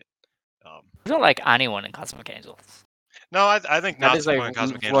much like it. Um, I don't like anyone in Cosmic Angels. no, I think That is a Natsuko and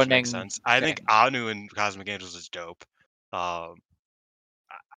Cosmic Angels makes running sense. I think thing. Anu and Cosmic Angels is dope. Um,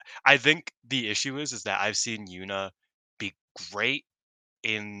 I think the issue is that I've seen Yuna be great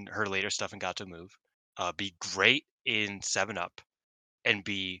in her later stuff in Got to Move, be great in Seven Up, and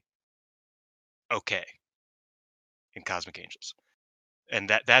be okay in Cosmic Angels. And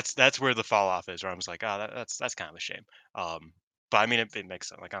that's where the fall off is, where I was like, oh, that's kind of a shame. But I mean, it makes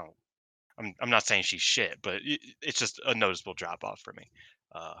sense. Like, I'm not saying she's shit, but it's just a noticeable drop off for me.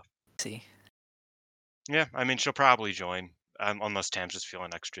 Uh, See, yeah, I mean, she'll probably join, unless Tam's just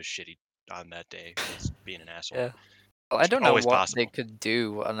feeling extra shitty on that day because being an asshole. yeah. Well, I don't know Always what they possible. could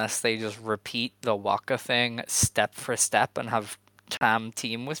do unless they just repeat the Waka thing step for step and have Tam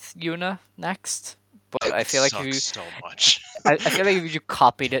team with Yuna next. But It I would feel like suck so much. I feel like if you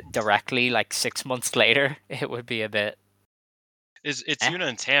copied it directly like 6 months later, it would be a bit It's eh. Yuna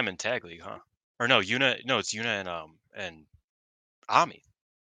and Tam in tag league, huh? Or no, Yuna. No, it's Yuna and Ami.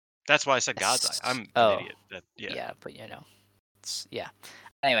 That's why I said God's Eye. Yes. I'm an Oh, idiot. Yeah. yeah, but it's yeah.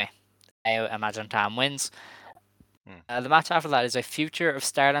 Anyway, I imagine Tam wins. The match after that is a Future of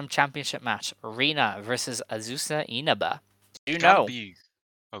Stardom Championship match. Rina versus Azusa Inaba. Do you Gotta know be.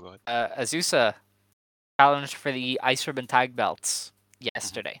 Oh, go ahead. Azusa challenged for the Ice Ribbon Tag Belts Mhm.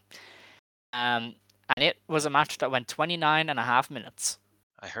 yesterday. And it was a match that went 29.5 minutes.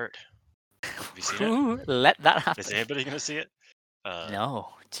 I heard. Have you seen it? Who let that happen? Is anybody gonna see it?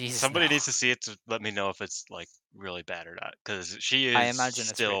 No, Jesus, Somebody no. needs to see it to let me know if it's like really bad or not. Because she I is imagine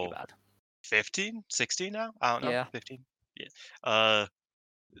it's really still bad. 15, 16 now. I don't know, Yeah. 15. Yeah. Uh,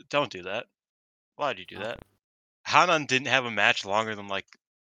 don't do that. Why do you do No. that? Hanan didn't have a match longer than like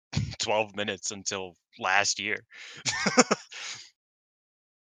 12 minutes until last year.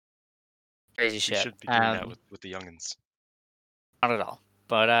 Crazy She shit. should be doing that with the youngins. Not at all.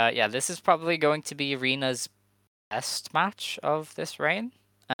 But yeah, this is probably going to be Rena's best match of this reign.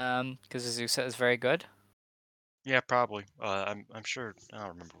 Because Azusa is very good. Yeah, probably. I'm sure. I don't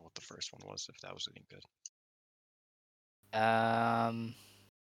remember what the first one was. If that was any good. And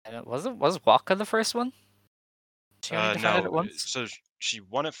was Waka the first one? She only defended No. it once. So she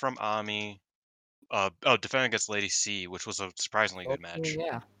won it from Ami. Defending against Lady C, which was a surprisingly Oh good match.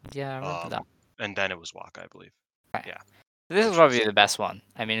 yeah, yeah, I remember that. And then it was Waka, I believe. Okay. Yeah. This is Which was probably the best one.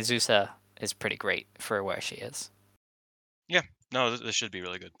 I mean, Azusa is pretty great for where she is. yeah. No, this should be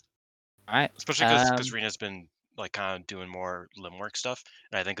really good. All right. Especially because Rena's been like kind of doing more limb work stuff,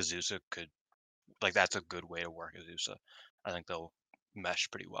 and I think Azusa could like that's a good way to work Azusa. I think they'll mesh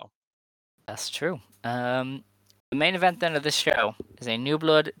pretty well. That's true. The main event then of this show is a New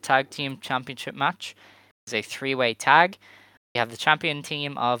Blood Tag Team Championship match. It's a three-way tag. We have the champion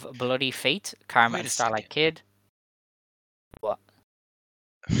team of Bloody Fate, Karma Wait and a Starlight second. Kid. What?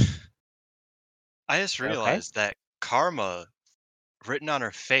 I just Okay. realized that Karma written on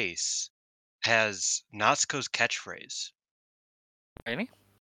her face has Natsuko's catchphrase. Really?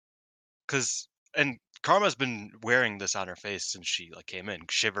 Cause and Karma's been wearing this on her face since she like came in.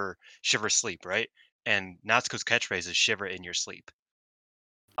 Shiver, shiver, sleep, right? And Natsuko's catchphrase is "Shiver in your sleep."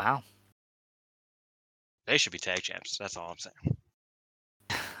 Wow. They should be tag champs. That's all I'm saying.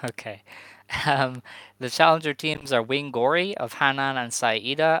 Okay. The challenger teams are Wing Gori of Hanan and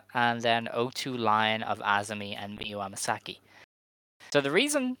Saida, and then O2 Lion of Azumi and Miyu Amasaki. So the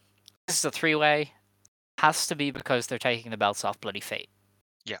reason this is a three-way has to be because they're taking the belts off Bloody Fate.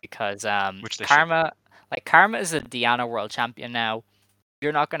 Yeah, Because which they should. Karma is a Diana World Champion now.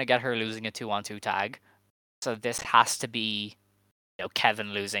 You're not going to get her losing a 2-on-2 tag. So this has to be,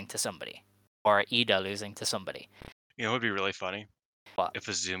 Kevin losing to somebody or Ida losing to somebody. You know, it would be really funny What? if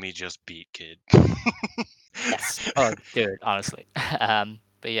Azumi just beat Kid. Yes. Oh, dude, honestly.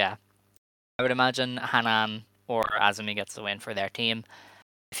 But yeah, I would imagine Hanan or Azumi gets the win for their team.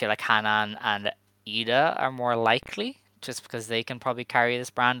 I feel like Hanan and Ida are more likely, just because they can probably carry this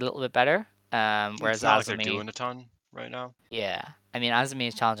brand a little bit better. It's Whereas not like they're Azumi, doing a ton right now. yeah, I mean Azumi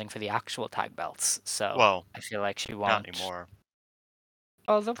is challenging for the actual tag belts, so Well, I feel like she not won't. anymore.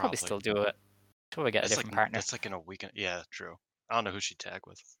 Oh, they'll probably Probably. still do it. She'll probably get a That's like different partner. that's like in a weekend. Yeah, true. I don't know who she tag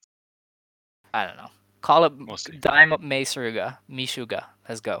with. I don't know. Call We'll it see. Dime Up Mishuga.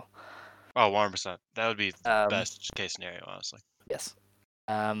 Let's go. Oh, 100%. That would be the Um, best case scenario, honestly. yes.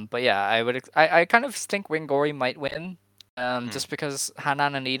 But yeah, I kind of think Wingori might win. Hmm. Just because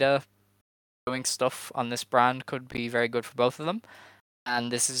Hanan and Ida doing stuff on this brand could be very good for both of them.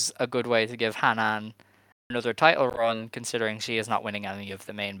 And this is a good way to give Hanan another title run, considering she is not winning any of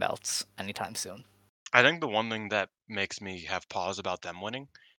the main belts anytime soon. I think the one thing that makes me have pause about them winning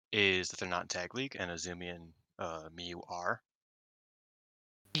is that they're not in tag league, and Azumi and Miyu are.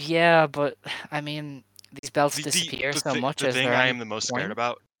 Yeah, but I mean, these belts The the disappear the, so th- much. the Is thing there I any am the most scared point?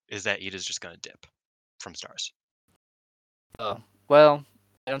 about is that Ida's just gonna dip from stars, Oh, well,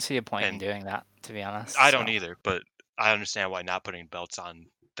 I don't see a point in and doing that, to be honest. I don't So either. But I understand why not putting belts on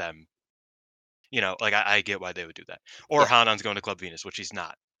them. You know, like I get why they would do that. Or yeah, Hanan's going to Club Venus, which he's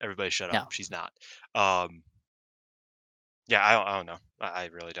not. Everybody shut up. no, She's not. Um, yeah, I don't know. I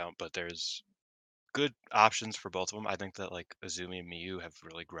really don't. But there's good options for both of them. I think that like Azumi and Miyu have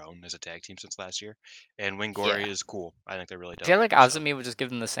really grown as a tag team since last year, and Wingori yeah. is cool. I think they're really I dope. feel like So Azumi would just give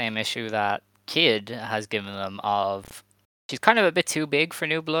them the same issue that Kid has given them of she's kind of a bit too big for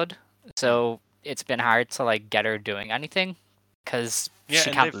New Blood, mm. so it's been hard to like get her doing anything because Yeah, she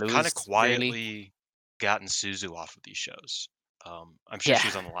and can't they've kind of lose really. quietly gotten Suzu off of these shows. I'm sure Yeah, she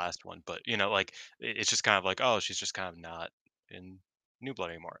was on the last one, but you know, like it's just kind of like, oh, she's just kind of not in New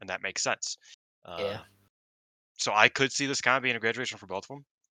Blood anymore, and that makes sense. yeah. Uh, so I could see this kind of being a graduation for both of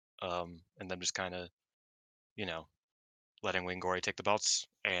them, and them just kind of, you know, letting Wingori take the belts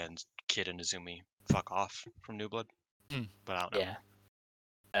and Kid and Izumi fuck off from New Blood. Mm, But I don't know. yeah.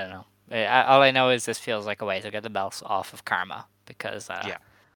 I don't know. All I know is this feels like a way to get the belts off of Karma because Yeah.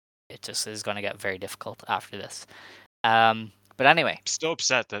 it just is going to get very difficult after this. But anyway. Still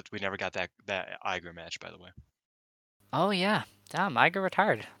upset that we never got that Iger match, by the way. Oh yeah, damn, Iger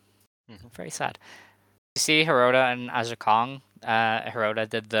retired. Mm-hmm. Very sad. You see Hirota and Aja Kong. Hirota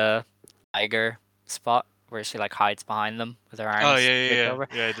did the Iger spot where she like hides behind them with her Oh arms draped yeah. over.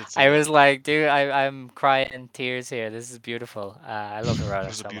 Yeah, I did see I that. was like, dude, I'm crying in tears here. This is beautiful. I love It Hirota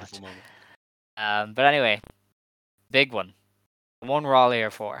was a so beautiful much. moment. But anyway, big one. The one we're all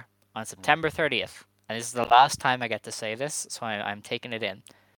here for on September 30th, and this is the last time I get to say this, so I'm taking it in.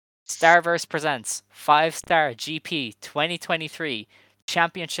 Starverse presents 5-Star GP 2023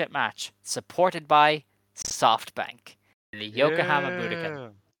 Championship match supported by SoftBank in the Yokohama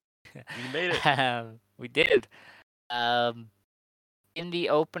Budokan. Yeah, we made it. We did. In the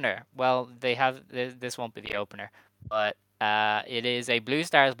opener, well, they have this won't be the opener, but it is a Blue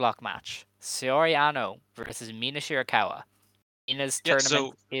Stars block match. Saori Ano versus Mina Shirakawa. Mina's Yeah,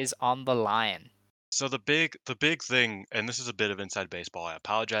 tournament is on the line. so the big thing, and this is a bit of inside baseball. I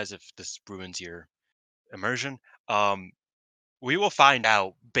apologize if this ruins your immersion. We will find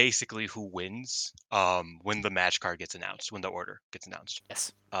out basically who wins when the match card gets announced, when the order gets announced.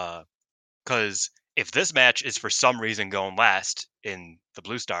 Yes. Because if this match is for some reason going last in the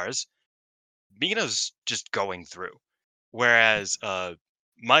Blue Stars, Mina's just going through. Whereas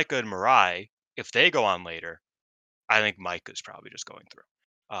Micah and Mirai, if they go on later, I think Micah's probably just going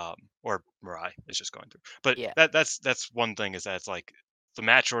through. Or Mirai is just going through. But Yeah. that's one thing, is that it's like the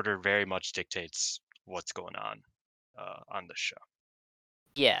match order very much dictates what's going on this show.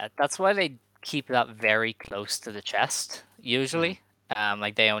 Yeah, that's why they keep that very close to the chest usually.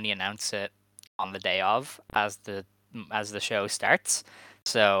 Like they only announce it on the day of as the show starts.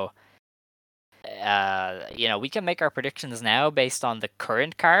 So we can make our predictions now based on the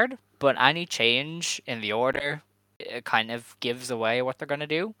current card, but any change in the order it kind of gives away what they're going to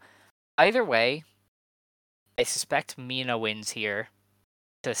do. Either way, I suspect Mina wins here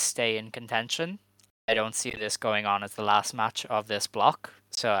to stay in contention. I don't see this going on as the last match of this block,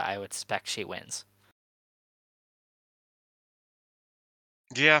 so I would suspect she wins.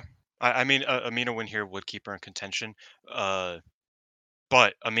 Yeah, I mean, Amina win here would keep her in contention, but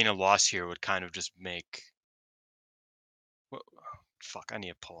Amina loss here would kind of just make. Well, fuck, I need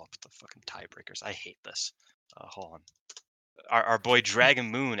to pull up the fucking tiebreakers. I hate this. Hold on. Our boy Dragon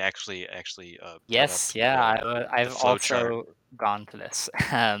Moon actually put up Yes, the yeah, I've flow chart. also gone to this.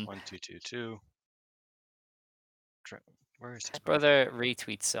 1222. Where is his His brother? brother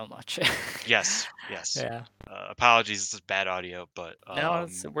retweets so much. Yes. Yeah. Apologies, this is bad audio, but No,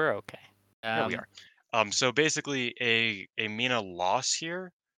 we're okay. yeah, we are. So basically, a Mina loss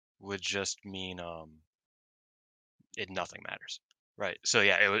here would just mean it nothing matters, right? So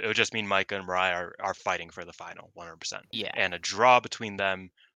yeah, it would just mean Micah and Mariah are fighting for the final 100%, Yeah, and a draw between them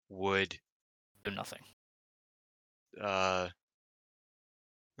would do nothing. uh,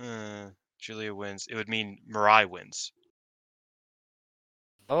 Julia wins. It would mean Mariah wins.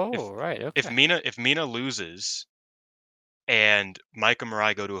 Oh, right, If okay. Mina loses and Micah and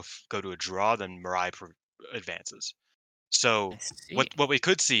Mariah go to a draw, then Mariah advances. I So see. what we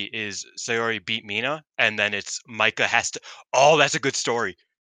could see is Sayori beat Mina, and then it's Micah has to. Oh, that's a good story.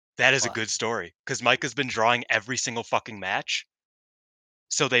 That is a What? good story because Micah's been drawing every single fucking match.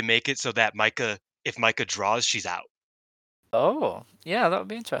 So they make it so that if Micah draws, she's out. Oh, yeah, that would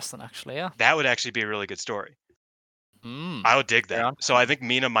be interesting, actually. Yeah. That would actually be a really good story. Hmm. I would dig You're that. onto So I something. think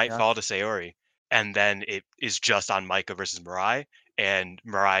Mina might You're onto fall to Sayori, and then it is just on Micah versus Mirai, and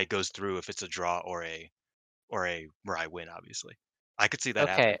Mirai goes through if it's a draw or a Mirai win. Obviously, I could see that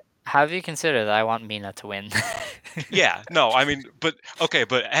Okay. happening. Have you considered I want Mina to win? Yeah, no, I mean, but okay,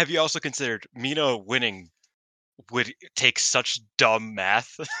 but have you also considered Mina winning would take such dumb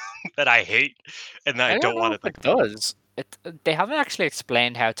math that I hate and that I I don't don't know want to if think it about? does. They haven't actually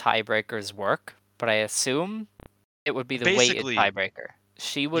explained how tiebreakers work, but I assume it would be the weighted Basically, tiebreaker.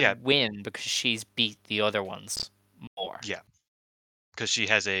 She yeah, would win because she's beat the other ones more. yeah, because she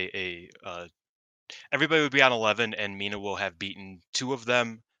has everybody would be on 11, and Mina will have beaten two of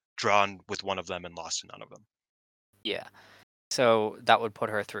them, drawn with one of them, and lost to none of them. Yeah. So that would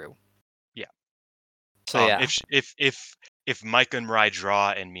put her through. Yeah. So yeah. If Micah and Mirai draw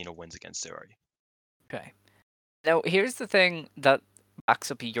and Mina wins against Sayori. Okay. Now here's the thing that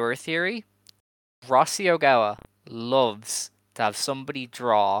backs up your theory. Rossi Ogawa loves to have somebody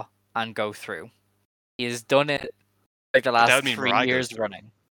draw and go through. He has done it like the But that last would mean 3 Mirai goes years through.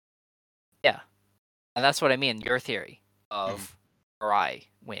 running. Yeah. And that's what I mean, your theory Mhm. of Mirai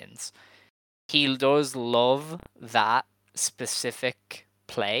wins. He does love that specific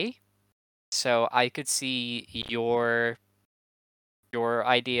play, So I could see your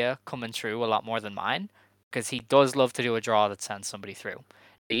idea coming true a lot more than mine, because he does love to do a draw that sends somebody through.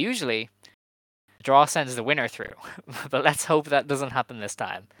 But usually, the draw sends the winner through, but let's hope that doesn't happen this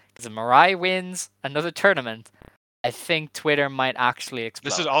time. Because if Mirai wins another tournament, I think Twitter might actually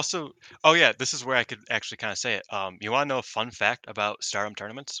This is explode. also, oh yeah, this is where I could actually kind of say it. You want to know a fun fact about Stardom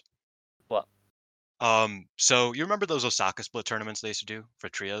tournaments? Well, So you remember those Osaka split tournaments they used to do for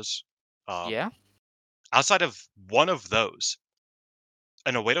trios? Um, yeah. Outside of one of those,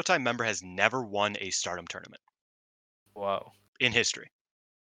 an Oedo Time member has never won a Stardom tournament Whoa, in history.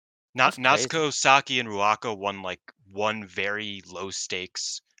 Not that's crazy. Natsuko, Saki, and Ruako won like one very low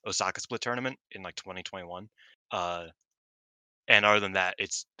stakes Osaka split tournament in like 2021. Uh, and other than that,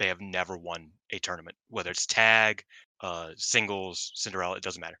 they have never won a tournament, whether it's tag, singles, Cinderella, it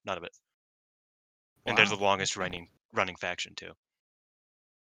doesn't matter, none of it. And they're the Wow. longest Okay. running faction too.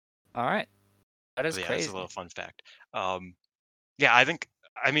 All right. That is But yeah, it's a crazy. little fun fact. Yeah,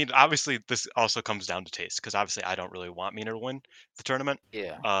 I mean, obviously, this also comes down to taste because obviously, I don't really want Mina to win the tournament.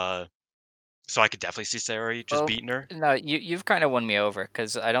 Yeah. Uh, so I could definitely see Sayori just Well, beating her. no, you've kind of won me over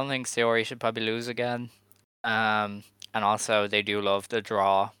because I don't think Theory should probably lose again. Um, and also they do love the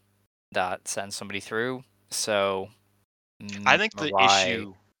draw that sends somebody through. So I think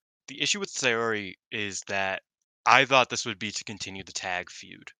Mirai, the issue with Sayori is that I thought this would be to continue the tag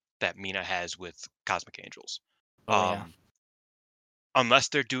feud that Mina has with Cosmic Angels. oh yeah, Um, Unless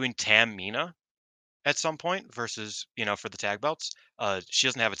they're doing Tam Mina at some point versus, for the tag belts, she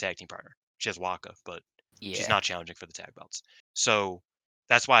doesn't have a tag team partner. She has Waka, but she's yeah, not challenging for the tag belts. So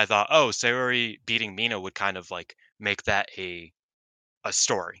that's why I thought, oh, Sayori beating Mina would kind of like make that a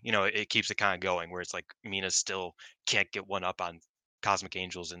story. It keeps it kind of going where it's like Mina still can't get one up on Cosmic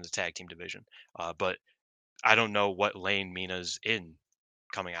Angels in the tag team division. But I don't know what lane Mina's in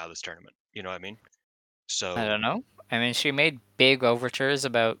coming out of this tournament. You know what I mean? I So don't know. I mean, she made big overtures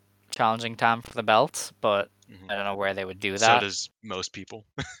about challenging Tam for the belt, but mhm. I don't know where they would do So that. does most people.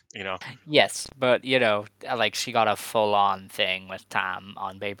 you know. Yes, but like she got a full-on thing with Tam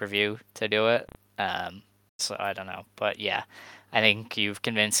on pay-per-view to do it. So I don't know, but yeah, I think you've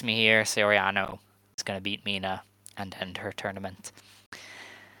convinced me here. Soriano is going to beat Mina and end her tournament.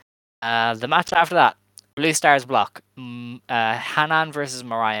 The match after that, Blue Stars block, Hanan versus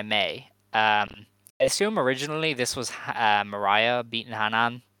Mariah May. I assume originally this was Mariah beating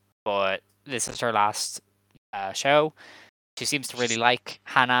Hanan, but this is her last show. She seems to really like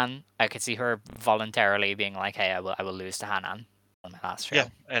Hanan. I could see her voluntarily being like, "Hey, I will lose to Hanan on my last Yeah,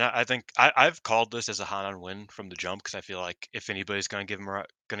 show." and I think I've called this as a Hanan win from the jump because I feel like if anybody's gonna give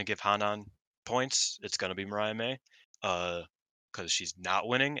Hanan points, it's gonna be Mariah May, because she's not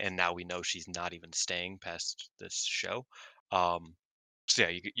winning, and now we know she's not even staying past this show. Um, so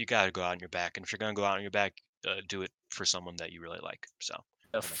yeah, you gotta go out on your back, and if you're gonna go out on your back, do it for someone that you really like. So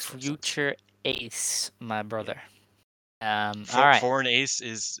The that makes total sense. future ace, my Yeah, brother. All right. foreign ace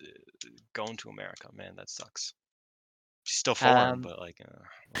is going to America, man. That sucks. She's still foreign, Um, but like, whatever.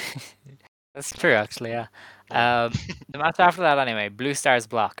 that's true, actually. Yeah. Yeah. The match after that, anyway. Blue Stars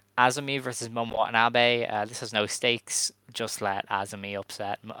block Azumi versus Momo Watanabe. This has no stakes. Just let Azumi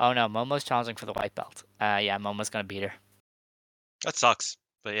upset. Oh no, Momo's challenging for the white belt. Yeah, Momo's gonna beat her. That sucks.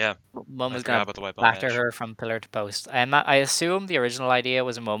 But yeah, I Momo's forgot gonna about the wipeout batter match. her from pillar to post. I assume the original idea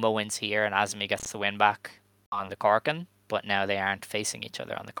was Momo wins here and Azumi gets the win back on the Corkin, but now they aren't facing each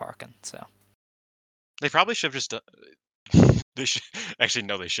other on the Corkin, so They probably should have just done. They should actually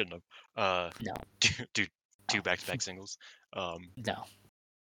no, they shouldn't have. no, Do two no, back-to-back singles. no.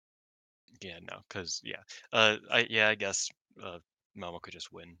 Yeah, no, because yeah, I guess Momo could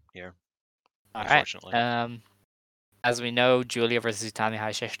just win here, All right. unfortunately. As we know, Julia versus Utami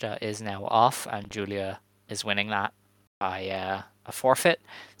Hayashishita is now off, and Julia is winning that by a forfeit.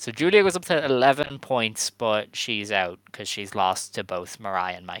 So Julia goes up to 11 points, but she's out because she's lost to both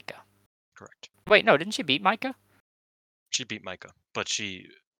Mariah and Micah. Correct. Wait, no, didn't she beat Micah? She beat Micah, but she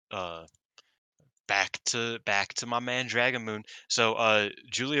uh back to my man Dragon Moon. So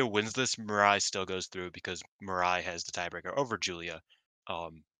Julia wins this. Mirai still goes through because Mirai has the tiebreaker over Julia.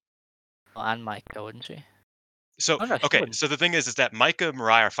 Um, Oh, and Micah, wouldn't she? so Oh no, she okay, wouldn't. so the thing is that Micah and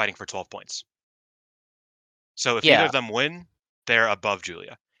Mirai are fighting for 12 points. So if either Yeah. of them win, they're above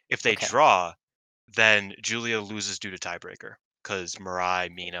Julia. If they Okay. draw, then Julia loses due to tiebreaker because Mirai,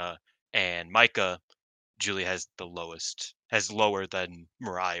 Mina, and Micah, Julia has lower than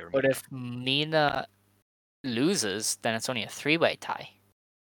Mirai or But Mina. if Mina loses, then it's only a three-way tie.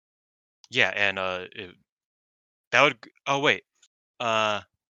 Yeah, and that would. Oh wait,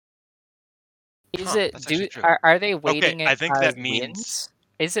 Is it that's do actually true. are they Okay, weighting it I think as that means wins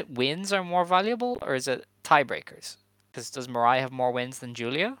is it wins are more valuable or is it tiebreakers? Because does Mirai have more wins than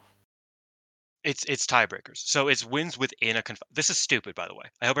Julia? It's tiebreakers. So it's wins within a this is stupid, by the way.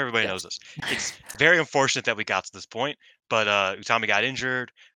 I hope everybody knows Yes. this. It's very unfortunate that we got to this point, but Utami got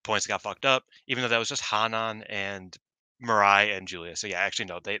injured, points got fucked up, even though that was just Hanan and Mirai and Julia. So yeah, actually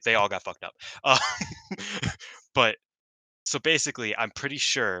no, they all got fucked up. Uh, but so basically, I'm pretty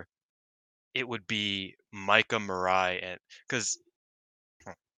sure it would be Micah, Mirai, and because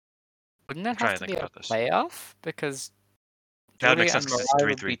Wouldn't I'm it trying have to to think be a about this. playoff? Because That would make Julia sense and because it's Mirai three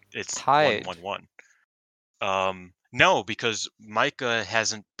would three. be It's one tied. one one. No, because Micah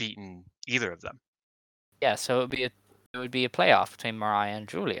hasn't beaten either of them. Yeah, so it would be a playoff between Mirai and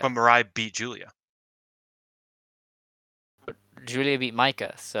But Julia. Mirai beat Julia. But Julia beat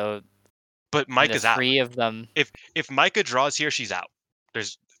Micah, so But the Micah's out. three of them. If Micah draws here, she's out.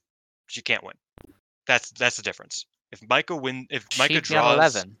 She can't win. That's the difference. If Micah She'd be on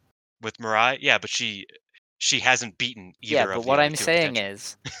draws 11. with Mirai, yeah, but she hasn't beaten Yeah, either but of the what other I'm two in saying contention.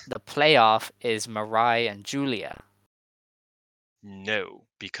 is the playoff is Mirai and Julia. No,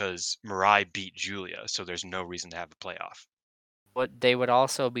 because Mirai beat Julia, so there's no reason to have a playoff. But they would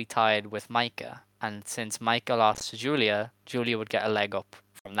also be tied with Micah, and since Micah lost to Julia, Julia would get a leg up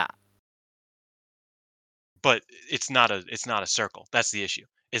from that. But it's not a circle. That's the issue.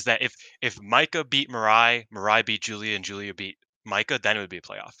 Is that if Micah beat Mirai, Mirai beat Julia, and Julia beat Micah, then it would be a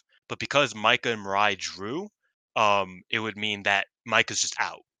playoff. But because Micah and Mirai drew, it would mean that Micah's just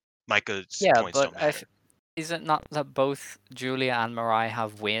out. Micah's Yeah, points but don't matter. is it not that both Julia and Mirai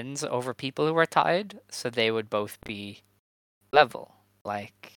have wins over people who are tied, so they would both be level?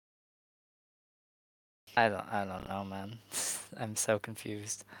 Like, I don't know, man. I'm so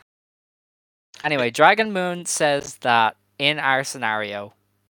confused. Anyway, Dragon Moon says that in our scenario,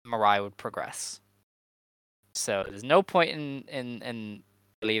 Mirai would progress. So there's no point in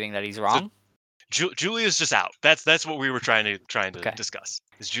believing that he's wrong. Julia's just out. That's what we were trying to Okay. discuss.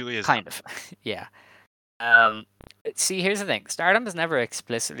 Is Julia's Kind out. of, yeah. See, here's the thing: Stardom has never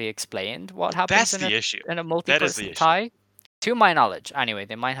explicitly explained what happens That's the issue. in a That is the multi-person issue. tie. To my knowledge, anyway,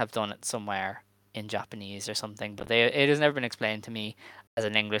 they might have done it somewhere in Japanese or something, but it has never been explained to me as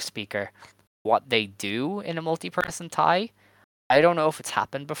an English speaker what they do in a multi-person tie. I don't know if it's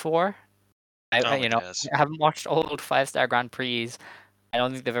happened before. Oh, You it know, has. I haven't watched old 5-star Grand Prix. I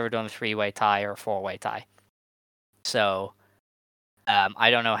don't think they've ever done a 3-way tie or a 4-way tie. So, I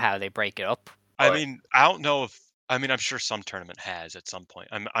don't know how they break it up. I But mean, I don't know if I'm sure some tournament has at some point.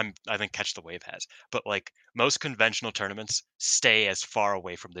 I think Catch the Wave has, but like most conventional tournaments stay as far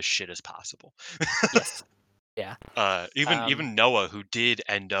away from this shit as possible. yes, yeah, Even Noah, who did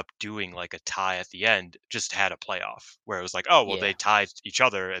end up doing like a tie at the end, just had a playoff where it was like, oh well, yeah, they tied each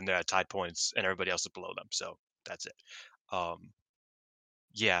other and they had tied points, and everybody else is below them, so that's it. Um,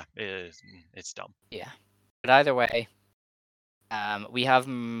 yeah, it's dumb. yeah. But either way, we have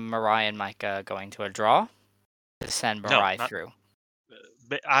Mirai and Micah going to a draw to send No, Mirai not. through.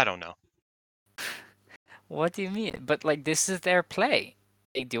 But I don't know. What do you mean? But like, this is their play.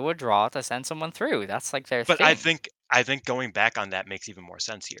 They do a draw to send someone through. That's like their But thing. I think going back on that makes even more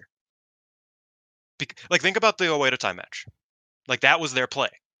sense here. Like think about the Oedo tie match. Like that was their play.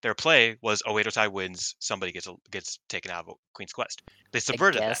 Their play was Oedo tie wins, somebody gets taken out of Queen's Quest. They I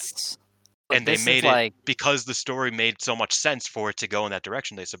subverted that, guess. But and they this is made it like, because the story made so much sense for it to go in that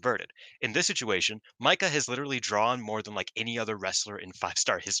direction. They subverted. In this situation, Micah has literally drawn more than like any other wrestler in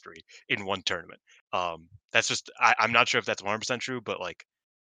 5-star history in one tournament. That's just I'm not sure if that's 100% true, but like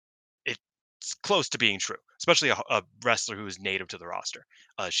it's close to being true, especially a wrestler who is native to the roster.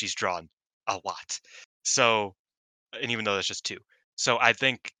 She's drawn a lot. So, and even though that's just two, so I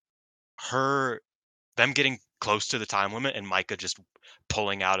think her them getting close to the time limit and Micah just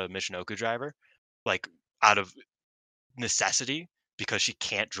pulling out a Michinoku driver, like out of necessity because she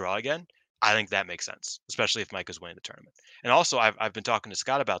can't draw again. I think that makes sense, especially if Micah's winning the tournament. And also, I've been talking to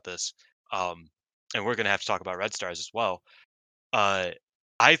Scott about this, um, and we're gonna have to talk about Red Stars as well.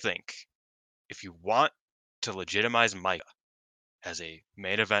 I think if you want to legitimize Micah as a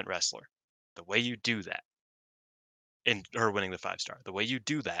main event wrestler, the way you do that, in her winning the 5-star, the way you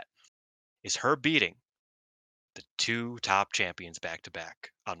do that is her beating the two top champions back to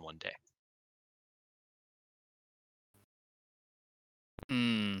back on one day.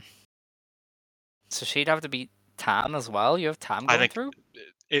 so she'd have to beat Tam as well. You have Tam I going think through,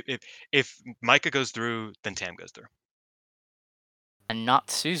 if Micah goes through, then Tam goes through. and not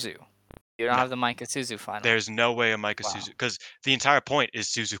Suzu. You don't No, have the Micah Suzu final. there's no way a Micah Wow. Suzu, because the entire point is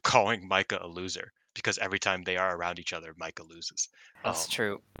Suzu calling Micah a loser because every time they are around each other, Micah loses. That's Um,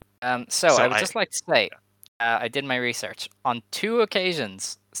 true. So so I would just like to say, I did my research. On 2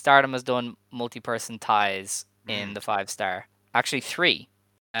 occasions, Stardom has done multi-person ties in the 5-star. Actually, 3.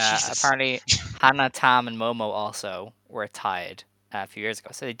 Jesus. Apparently, Hannah, Tam, and Momo also were tied a few years ago.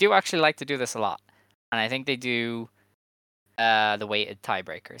 So they do actually like to do this a lot. And I think they do the weighted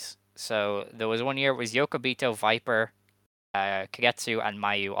tiebreakers. So there was one year it was Yoko Bito, Viper, Kagetsu, and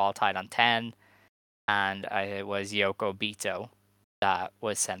Mayu all tied on 10. And it was Yoko Bito that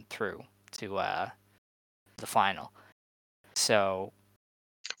was sent through to the final. So,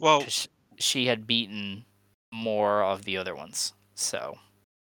 Well, she had beaten more of the other ones. So,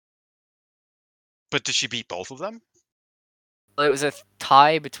 but did she beat both of them? well, it was a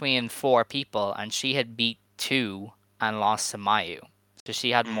tie between 4 people, and she had beat 2 and lost to Mayu. So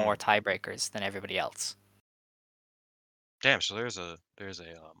she had more tiebreakers than everybody else. Damn. So there's a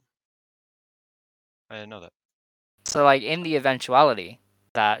I didn't know that. So, like, in the eventuality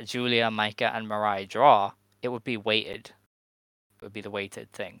that Julia, Micah, and Mirai draw, it would be weighted. It would be the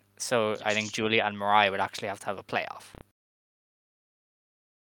weighted thing. So I think Julia and Mirai would actually have to have a playoff.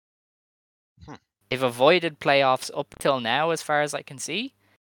 They've avoided playoffs up till now, as far as I can see,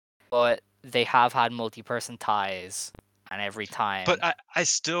 but they have had multi-person ties, and every time. But I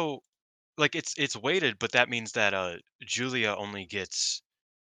still like it's weighted, but that means that Julia only gets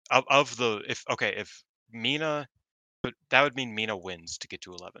of the if Mina, but that would mean Mina wins to get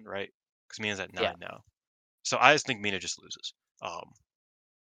to 11, right? Because Mina's at 9 now. So I just think Mina just loses.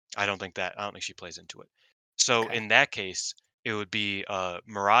 I don't think she plays into it. So Okay. in that case, it would be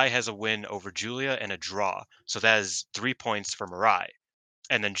Mirai has a win over Julia and a draw. So that is 3 points for Mirai.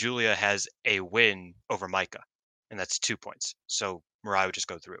 And then Julia has a win over Micah. And that's 2 points. So Mirai would just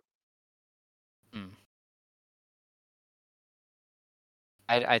go through.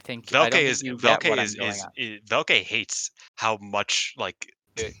 I think Velke you get what I'm going is at. Velke hates how much like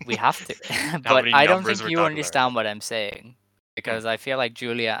We have to, how but many I don't numbers think we're you talking about right understand what I'm saying, because I feel like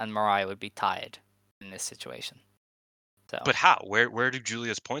Julia and Mirai would be tied in this situation. So, But how? Where do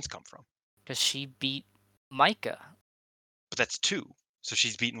Julia's points come from? because she beat Micah, But that's 2. So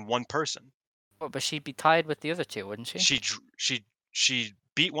she's beaten one person. but she'd be tied with the other 2, wouldn't she? She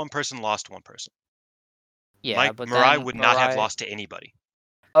beat one person, lost one person. Yeah, but Mirai then would not have Mirai. lost to anybody.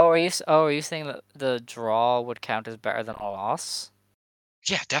 Are you saying that the draw would count as better than a loss?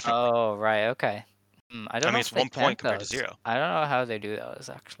 Yeah, definitely. Oh, right, okay. I I don't know mean, if it's they 1 point count compared to those. 0. I don't know how they do those,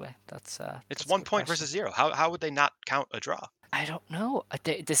 actually. It's That's a 1 good point question. versus 0. How would they not count a draw? I don't know.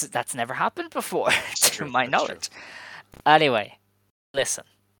 That's never happened before, It's to true. my That's true. knowledge. Anyway, listen.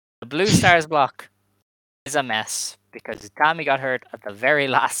 The Blue Stars block is a mess because Utami got hurt at the very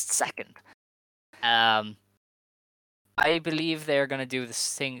last second. I believe they're gonna do the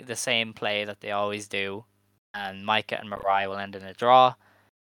same play that they always do, and Micah and Mirai will end in a draw,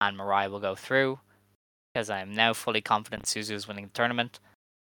 and Mirai will go through, because I am now fully confident Suzu is winning the tournament.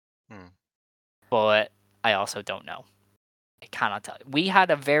 But I also don't know. I cannot tell. We had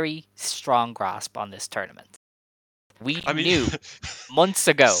a very strong grasp on this tournament. We knew months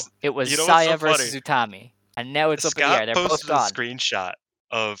ago it was You know what's so Saya funny? versus Utami, and now it's up in the Scott air. They're both posted a gone. screenshot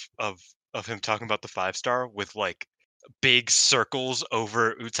of him talking about the 5-star with like big circles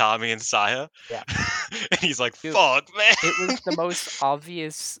over Utami and Saya. Yeah. And he's like, Dude, "Fuck, man." it was the most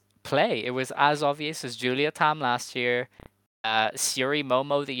obvious play. It was as obvious as Julia Tam last year, Suri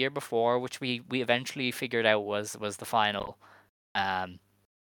Momo the year before, which we eventually figured out was the final.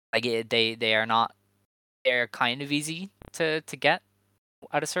 They are not. They're kind of easy to get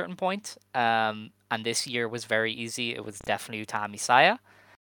at a certain point. And this year was very easy. It was definitely Utami Saya.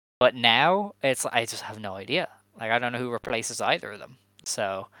 But now it's I just have no idea. Like I don't know who replaces either of them.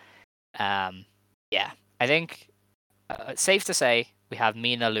 So, yeah, I think safe to say we have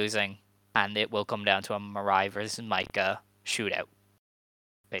Mina losing, and it will come down to a Mirai versus Micah shootout.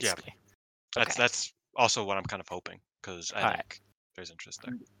 Basically. Yeah, Okay. that's also what I'm kind of hoping because I All think right. there's interest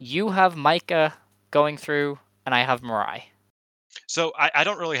there. You have Micah going through, and I have Mirai. So I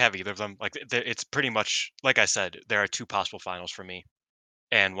don't really have either of them. Like it's pretty much like I said, there are 2 possible finals for me,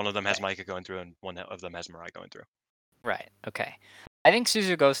 and one of them has Okay. Micah going through, and one of them has Mirai going through. Right. Okay. I think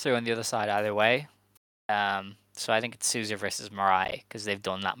Suzu goes through on the other side either way. So I think it's Suzu versus Mirai because they've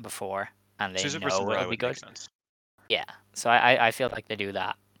done that before and they Suzu versus know it'll Mirai be would make good. sense. Yeah. So I feel like they do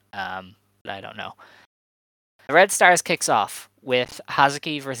that. But I don't know. The Red Stars kicks off with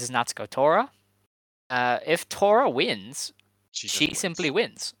Hazuki versus Natsuko Tora. If Tora wins, she simply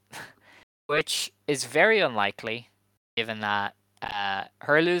wins, which is very unlikely, given that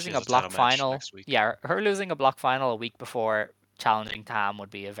her losing a block final. Yeah, her losing a block final a week before challenging Tam would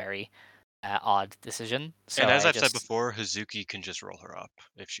be a very odd decision. So And as I I've said just before, Hazuki can just roll her up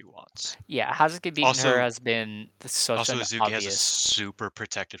if she wants. Hazuki beating her Also, has been such also an Hazuki has a obvious. super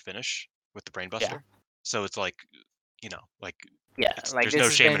protected finish with the Yeah, Brainbuster, so it's like, like yeah. it's Like there's this no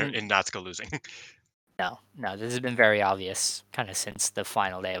has shame been in Natsuko losing. no. This has been very obvious, kind of since the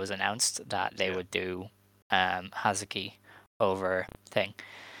final day was announced that they Yeah. would do Hazuki over thing.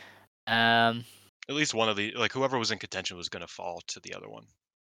 Um, At least one of the whoever was in contention was going to fall to the other one.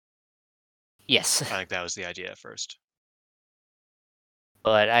 yes, I think that was the idea at first.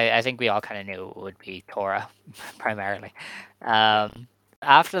 but I think we all kind of knew it would be Tora primarily.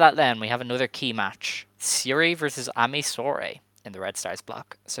 After that, then we have another key match: Suri versus Ami Sourei in the Red Stars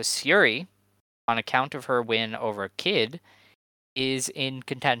block. So Suri, on account of her win over Kid, is in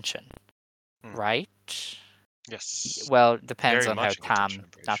contention, Hmm. right? Yes. Well, depends Very on how much in contention, Tam I'm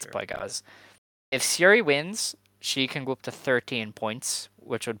pretty sure. Natsupoi goes. If Suri wins, she can go up to 13 points,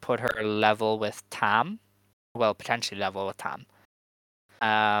 which would put her level with Tam. Well, potentially level with Tam.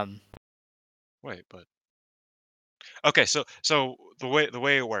 Wait, but okay, so the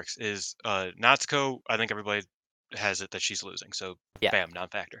way it works is Natsuko, I think everybody has it that she's losing, so Yeah. bam,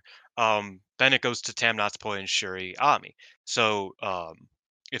 non-factor. Then it goes to Tam, Natsupoi, and Shuri, Ami. So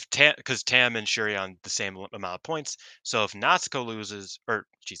if Tam, because Tam and Shuri on the same amount of points, so if Natsuko loses, or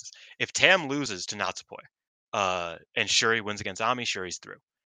Jesus, if Tam loses to Natsupoi, and Shuri wins against Ami, Shuri's through.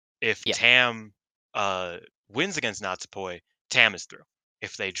 If Yeah. Tam uh wins against Natsupoi, Tam is through.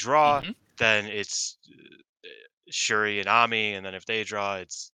 If they draw, Hmm. then it's Shuri and Ami, and then if they draw,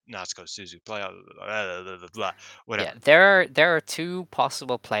 it's Natsuko, Suzu, play, blah, blah, blah, blah, Yeah. whatever. There are two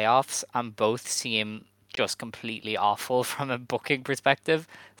possible playoffs, and both seem just completely awful from a booking perspective.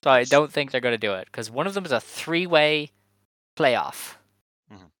 So I Yes. don't think they're going to do it because one of them is a three-way playoff.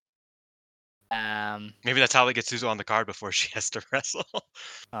 Hmm. Um. Maybe that's how they get Suzu on the card before she has to wrestle.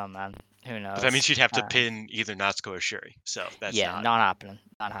 Oh man, who But that means knows? she'd have to pin either Natsuko or Shuri, so that's Yeah, not. not happening.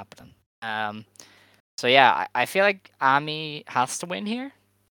 Not happening. So yeah, I feel like Ami has to win here,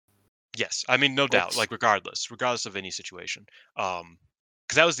 Yes, I mean, no doubt. which. Like regardless of any situation.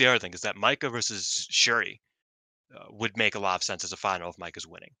 Because that was the other thing is that Micah versus Shuri would make a lot of sense as a final if Micah's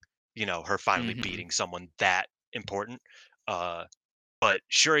winning. Her finally Mhm. beating someone that important. Uh, But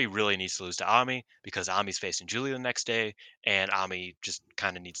Shuri really needs to lose to Ami because Ami's facing Julia the next day, and Ami just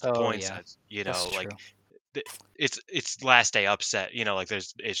kind of needs the Oh points. yeah, As that's true. it's last day upset.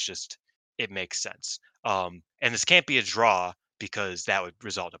 It's just it makes sense. And this can't be a draw because that would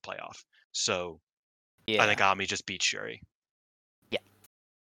result in a playoff. So I think Yeah, Ami just beats Shuri. yeah,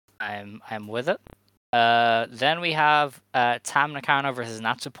 I'm with it. Then we have Tam Nakano versus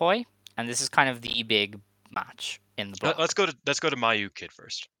Natsupoi, and this is kind of the big match in the Let's block. go to Mayu Kid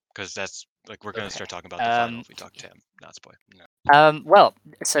first because that's like we're gonna Okay. start talking about the final if we talk Yeah. Tam Natsupoi. No. Well,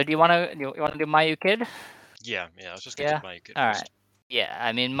 so do you want to do Mayu Kid? Yeah. Let's just get to Yeah. Mayu Kid All right. first. Yeah.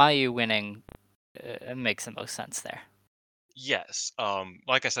 I mean, Mayu winning makes the most sense there. Yes.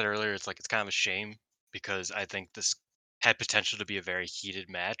 Like I said earlier, it's kind of a shame because I think this had potential to be a very heated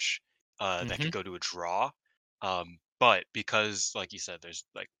match that Hmm. could go to a draw. But because, like you said, there's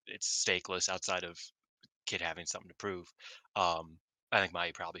it's stakeless outside of Kid having something to prove. Um, I think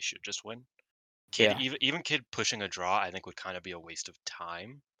Mai probably should just win. Kid, Yeah. even Kid pushing a draw, I think would kind of be a waste of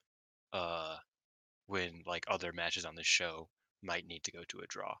time. Uh, when other matches on this show might need to go to a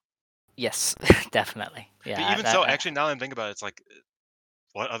draw. Yes, definitely. But Yeah. even so, actually, now that I'm thinking about it, it's like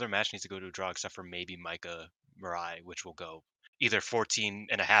what other match needs to go to a draw except for maybe Micah Mirai, which will go either 14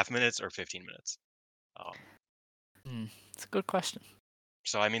 and a half minutes or 15 minutes. Um, It's a good question.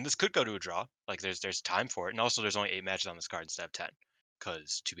 so I mean, this could go to a draw. Like there's time for it, and also there's only 8 matches on this card instead of 10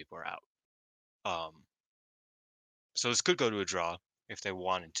 because 2 people are out. Um, so this could go to a draw if they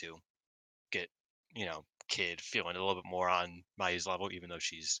wanted to get Kid feeling a little bit more on Mayu's level, even though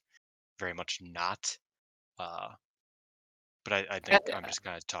she's very much not. Uh, but I think I'm just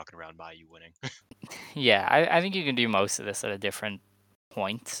kind of talking around Mayu winning. Yeah, I think you can do most of this at a different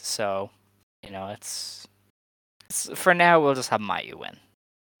point. So, it's for now we'll just have Mayu win,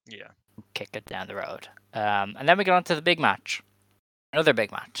 Yeah. kick it down the road. And then we get on to the big match, another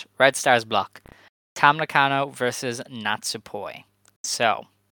big match, Red Stars block, Tam Nakano versus Natsupoi. So,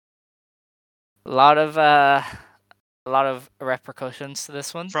 a lot of repercussions to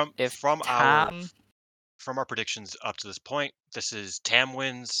this one. From If from our Tam, from our predictions up to this point, this is Tam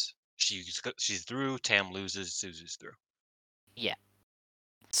wins. She's through. Tam loses. Suzu's through. yeah.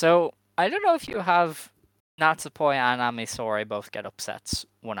 So I don't know if you have Natsupoi and Amisori both get upsets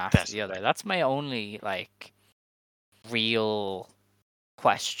one after That's the the other. thing. That's my only real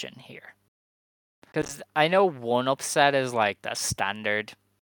question here. Because I know one upset is like the standard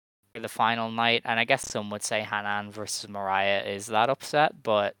for the final night, and I guess some would say Hanan versus Mariah is that upset,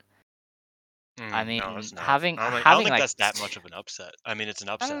 but I No, it's mean, not. having I don't having think like that's that much of an upset. I mean, it's an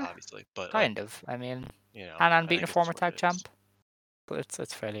upset, uh, obviously, but kind of. I mean, Hanan I beating think a it's just former what tag it is. champ, but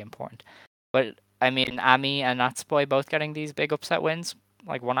it's fairly important. But I mean, Ami and Natsupoi both getting these big upset wins,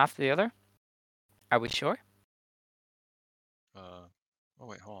 like one after the other. Are we sure? Oh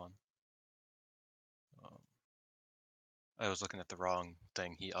wait, hold on. I was looking at the wrong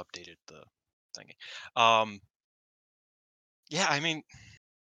thing. He updated the thingy. Um, yeah, I mean,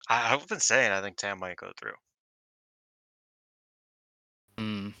 I've been saying I think Tam might go through.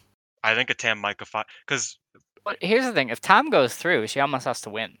 Hmm. I think a Tam might go fight because But here's the thing: if Tam goes through, she almost has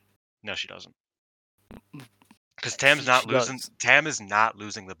to win. no, she doesn't. Because She does. Tam is not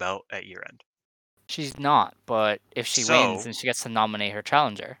losing the belt at year end. She's not, but if she wins, So then she gets to nominate her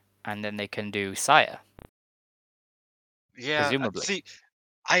challenger, and then they can do Saya, yeah, presumably. see,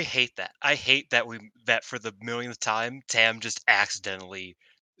 I hate that. I hate that for the millionth time, Tam just accidentally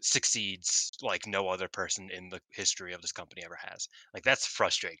succeeds like no other person in the history of this company ever has. Like that's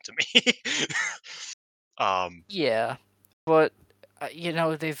frustrating to me. um, Yeah, but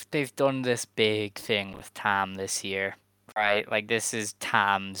they've done this big thing with Tam this year, right? Like this is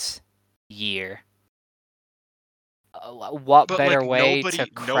Tam's year. What but like better way to nobody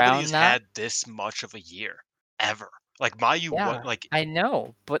has crown that? had this much of a year ever. Like Mayu what Yeah, like I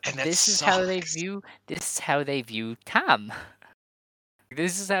know, but and that sucks. this is how they view Tam.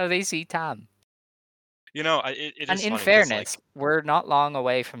 This is how they see Tam. It And is in funny because fairness, like we're not long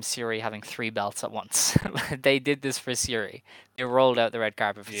away from Siri having 3 belts at once. They did this for Siri. They rolled out the red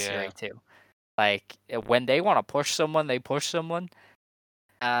carpet for Siri yeah, too. Like when they want to push someone, they push someone.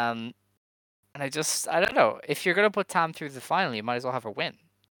 Um, and I don't know. If you're gonna put Tam through the final, you might as well have her win,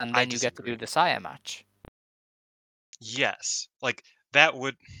 and I then you get to do disagree. the Saya match. Yes, like that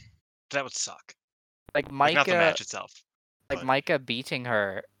would that would suck. Like Like not the Micah, match itself, like but Micah beating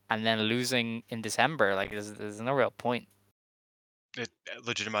her and then losing in December. Like there's no real point. it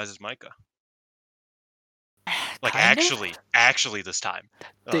legitimizes Micah. Like Kind of. actually this time.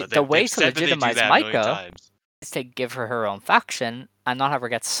 The way They've to said that they do legitimize that a million Micah times. is to give her her own faction and not have her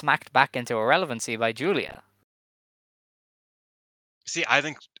get smacked back into irrelevancy by Julia. See, I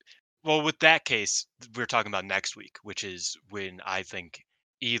think well with that case, we're talking about next week, which is when I think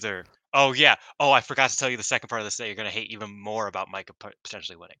either oh yeah, oh I forgot to tell you the second part of this that you're gonna hate even more about Micah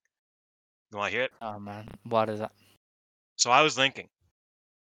potentially winning. You want to hear it? Oh man, what is that? So I was thinking,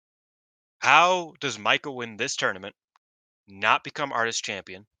 how does Micah win this tournament, not become artist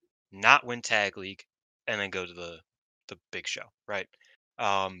champion, not win tag league, and then go to the big show, right?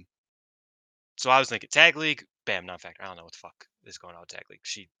 Um, so I was thinking tag league, bam, non-factor. I don't know what the fuck is going on with tag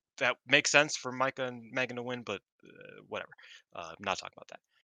league. That makes sense for Micah and Megan to win, but whatever. I'm not talking about that.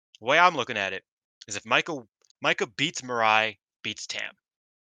 The way I'm looking at it is if Micah beats Mirai, beats Tam,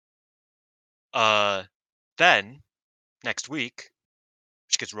 uh, then next week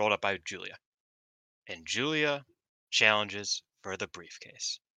she gets rolled up by Julia, and Julia challenges for the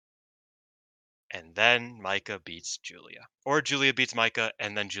briefcase. And then Micah beats Julia. Or Julia beats Micah,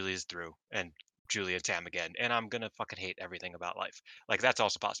 and then Julia's through, and Julia and Tam again. And I'm gonna fucking hate everything about life. Like that's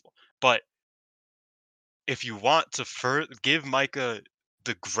also possible. But if you want to give Micah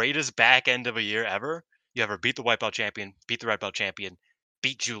the greatest back end of a year ever, you have her beat the white belt champion, beat the red belt champion,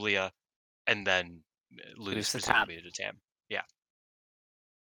 beat Julia, and then lose Lose the Tam. presumably to Tam. Yeah,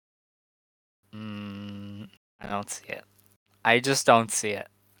 I don't see it. I just don't see it.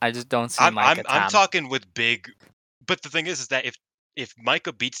 I just don't see Micah I'm Tam. talking with big. But the thing is that if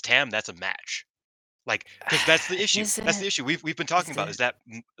Micah beats Tam, that's a match. Like, because that's the issue. Is That's the it? issue we've been Is talking about. it? Is that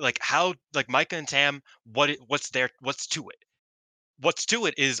like how like Micah and Tam? What's to it? What's to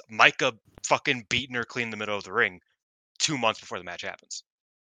it is Micah fucking beating her clean in the middle of the ring 2 months before the match happens.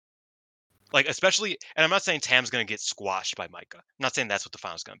 Like especially, and I'm not saying Tam's gonna get squashed by Micah. I'm not saying that's what the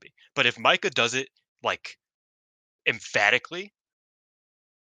final's gonna be. But if Micah does it like emphatically,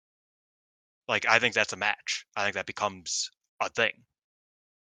 like I think that's a match. I think that becomes a thing.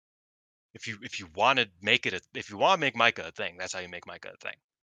 If you want to make it if you want to make Micah a thing, that's how you make Micah a thing.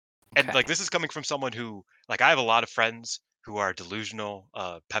 And Okay. like this is coming from someone who like I have a lot of friends who are delusional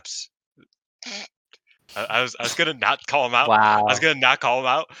peps. I was gonna not call him out. I was Wow. gonna not call him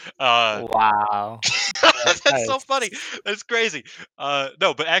out. Wow. That's That so funny. is That's crazy.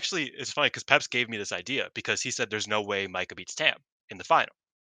 No, but actually it's funny because Peps gave me this idea because he said there's no way Micah beats Tam in the final,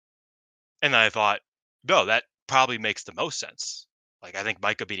 and I thought no, that probably makes the most sense. Like I think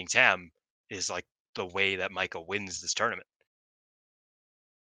Micah beating Tam is like the way that Micah wins this tournament.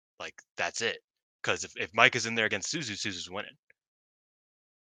 Like that's it. Because if Micah's in there against Suzu's winning.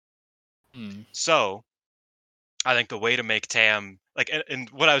 Hmm. So I think the way to make Tam like, and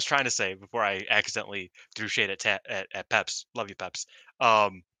what I was trying to say before I accidentally threw shade at at Peps, love you Peps.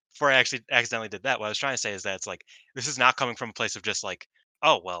 Before I actually accidentally did that, what I was trying to say is that it's like this is not coming from a place of just like,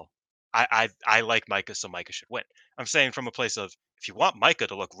 oh well, I like Micah, so Micah should win. I'm saying from a place of if you want Micah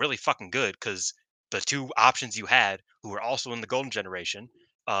to look really fucking good, because the two options you had who were also in the golden generation,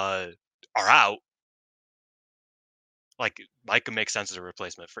 are out. Like Micah makes sense as a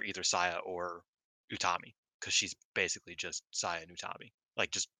replacement for either Saya or Utami because she's basically just Saya and Utami, like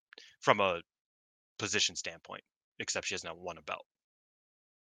just from a position standpoint, except she hasn't won a belt.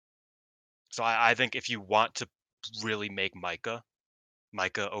 So I think if you want to really make Micah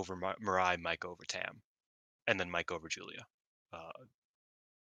over Mirai, Micah over Tam, and then Micah over Julia, uh,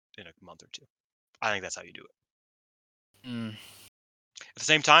 in a month or two, I think that's how you do it. Hmm. At the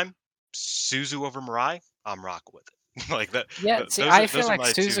same time, Suzu over Mirai, I'm rocking with it. Like that. Yeah, see, Those I are feel those are like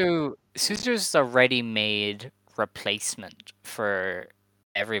my two. Suzu's a ready-made replacement for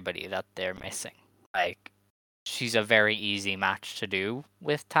everybody that they're missing. Like, she's a very easy match to do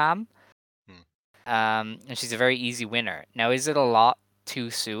with Tam. Hmm. And she's a very easy winner. Now, is it a lot too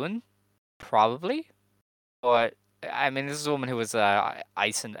soon? Probably. But I mean, this is a woman who was a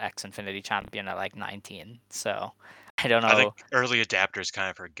Ice and X Infinity champion at like 19, so I don't I think know. early adapter is kind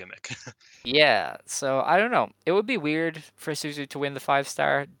of her gimmick. Yeah, so I don't know. It would be weird for Suzu to win the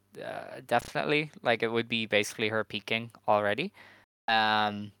 5-star, definitely. Like it would be basically her peaking already.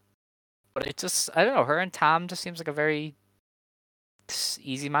 Um, but it just I don't know. Her and Tam just seems like a very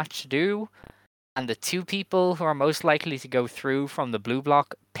easy match to do. And the two people who are most likely to go through from the blue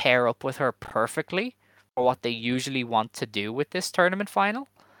block pair up with her perfectly for what they usually want to do with this tournament final.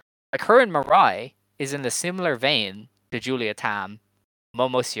 Like her and Mirai is in the similar vein to Julia Tam,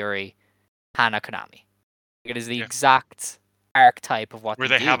 Momo Suri, Hana Konami. It is the Yeah. exact archetype of what Where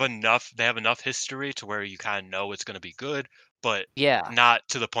they do. they have enough history to where you kind of know it's going to be good, but Yeah, not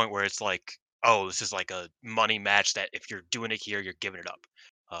to the point where it's like, oh, this is like a money match that if you're doing it here, you're giving it up.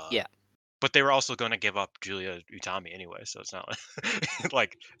 yeah, But they were also going to give up Julia Utami anyway, so it's not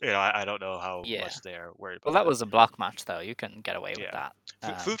like, like I don't know how yeah. much they're worried Well, about that that. was a block match though. You can get away with Yeah,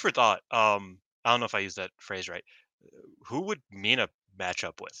 that. food for thought. I don't know if I used that phrase right. Who would Mina match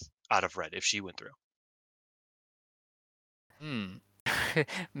up with out of Red if she went through? Hmm.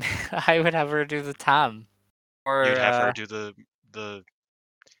 I would have her do the Tam, You'd or have her do the.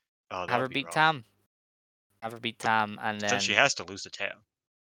 Oh, that have would her be beat rough. Tam. Have her beat But Tam, and then she then has to lose to Tam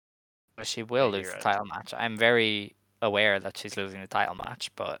she will at lose year the end. title match. I'm very aware that she's losing the title match,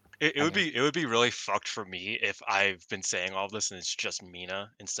 but It I would mean, be really fucked for me if I've been saying all this and it's just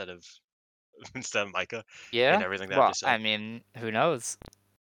Mina instead of instead of Micah in yeah. everything that I Well, just I said. mean, who knows?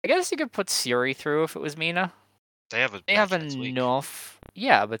 I guess you could put Suri through if it was Mina. They have a They have match next week. enough.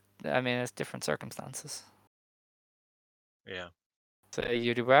 Yeah, but I mean, it's different circumstances. Yeah, So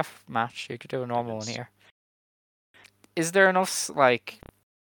you do ref match, you could do a I normal one guess. here. Is there enough like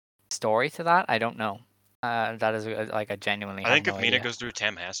story to that? I don't know. That is like I genuinely I have think no if Mina idea. goes through,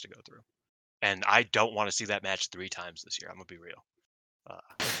 Tam has to go through. And I don't want to see that match 3 times this year. I'm gonna be real. Uh,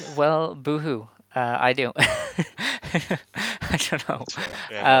 Well, boohoo. I do. I don't know. that's fair.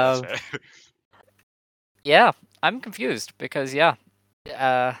 Yeah, no, that's Um, fair. yeah, I'm confused because yeah,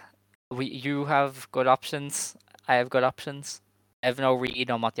 uh, you have good options. I have good options. I have no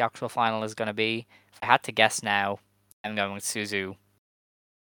read on what the actual final is going to be. If I had to guess now, I'm going with Suzu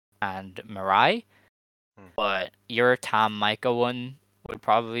and Mirai. Hmm. But your Tom Micah one would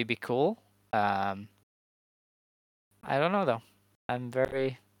probably be cool. I don't know though. I'm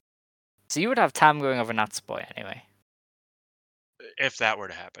very. So you would have Tam going over Natsupoi anyway. If that were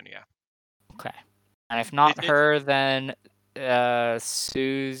to happen, yeah. Okay. And if It, not it her, then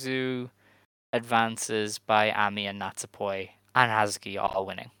Suzu advances by Ami and Natsupoi and Hazuki all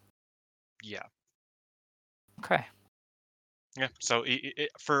winning. yeah. Okay. Yeah. So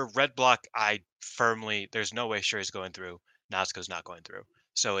for Red Block, I firmly there's no way Shuri's going through. Natsuko's not going through.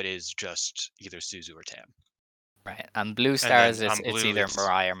 So it is just either Suzu or Tam. Right. And Blue And then Stars, on it's blue, either it's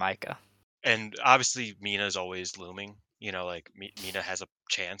Mirai or Micah. and obviously Mina's always looming. You know, like Mina has a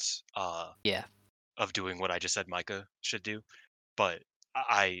chance Yeah. of doing what I just said Micah should do. But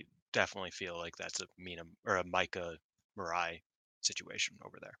I definitely feel like that's a Mina or a Micah Mirai situation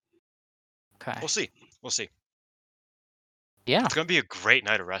over there. Okay. We'll see. We'll see. Yeah. It's gonna be a great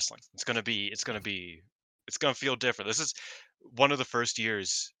night of wrestling. It's gonna feel different. This is one of the first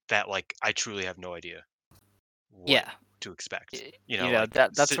years that like I truly have no idea what Yeah. to expect. Y- You You know, know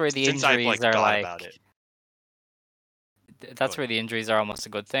like that's where the since I've injuries like are thought about it. like. That's Good. where the injuries are almost a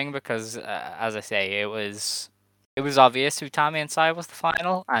good thing because, as I say, it was it was obvious Utami and Sai was the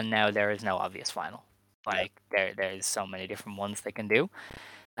final, and now there is no obvious final. Like there's so many different ones they can do.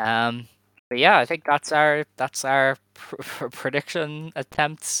 But yeah, I think that's our prediction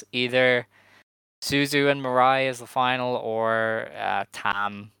attempts. Either Suzu and Mirai is the final, or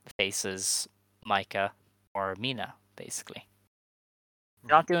Tam faces Micah or Mina, basically.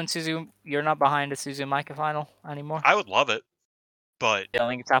 You're not doing Suzu. You're not behind a Suzu Micah final anymore. I would love it, but You don't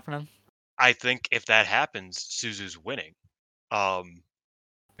think it's happening? I think if that happens, Suzu's winning.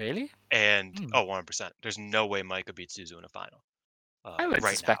 Really? And 100%. There's no way Micah beats Suzu in a final. I would Right now,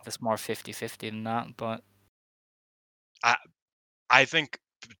 suspect it's more 50-50 than that, but I think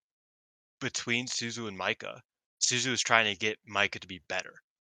between Suzu and Micah, Suzu is trying to get Micah to be better.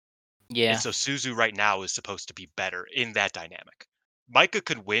 yeah. And so Suzu right now is supposed to be better in that dynamic. Micah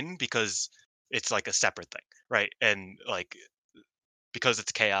could win because it's like a separate thing, right? And like because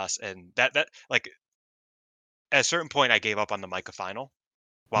it's chaos and that like at a certain point I gave up on the Micah final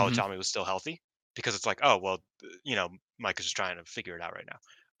while hmm Utami was still healthy because it's like, oh well, Micah's just trying to figure it out right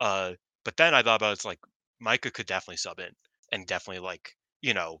now. But then I thought about it's like Micah could definitely sub in and definitely like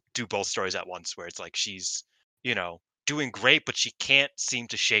do both stories at once where it's like she's doing great, but she can't seem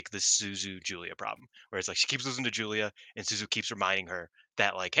to shake the Suzu Julia problem. Where it's like she keeps losing to Julia, and Suzu keeps reminding her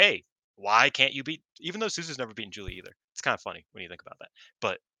that like, hey, why can't you beat? Even though Suzu's never beaten Julia either. It's kind of funny when you think about that.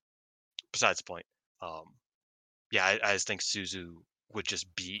 But besides the point, um, yeah, I just think Suzu would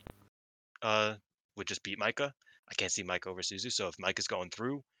just beat uh would just beat Micah. I can't see Micah over Suzu. So if Micah's going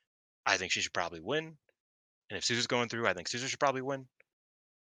through, I think she should probably win. And if Suzu's going through, I think Suzu should probably win.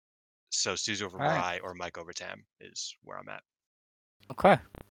 So Suzu over All right. Mirai or Mike over Tam is where I'm at. Okay.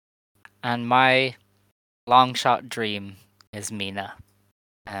 And my long shot dream is Mina,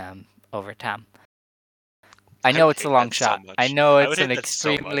 over Tam. I I know would it's a hate long that so shot. I much. know I would it's an hate that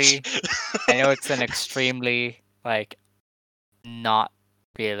so much. extremely, I know it's an extremely like not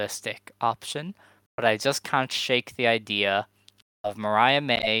realistic option, but I just can't shake the idea of Mariah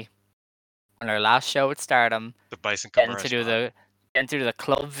May on her last show at Stardom The Bison getting to Kimura do spot. the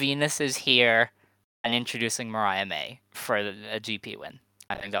Club Venus is here and introducing Mariah May for a GP win.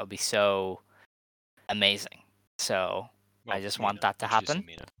 I think that would be so amazing. So I Well, just want Mina. that to happen. Introducing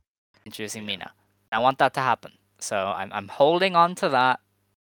Mina. Introducing Yeah. Mina. I want that to happen. So I'm holding on to that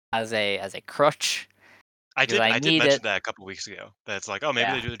as a crutch because I I did need mention it. that a couple weeks ago. That it's like, oh, maybe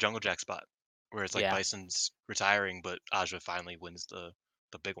Yeah. they do the Jungle Jack spot. Where it's like Yeah. Bison's retiring, but Aja finally wins the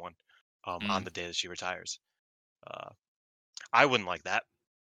big one on Mm, the day that she retires. Uh, I wouldn't like that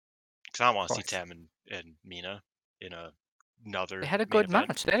because I don't of want to see course. Tam and Mina in They another had a main good event.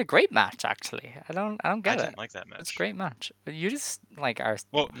 match. They had a great match actually. I don't I get it. didn't like that It's a match. great match. But you just like are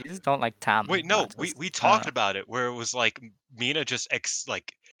Well, you just don't like Tam wait, no, we matches. we I don't talked know. about it where it was like Mina just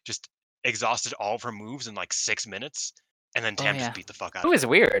just exhausted all of her moves in like 6 minutes, and then Oh Tam just yeah. beat the fuck It out of was her.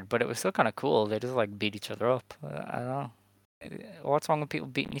 weird, but it was still kind of cool. They just like beat each other up. I don't know. What's wrong with people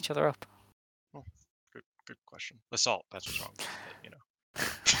beating each other up? Oh, good question. Assault, that's what's wrong with it,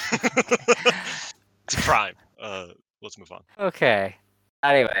 but Okay. it's a crime. Let's move on. Okay.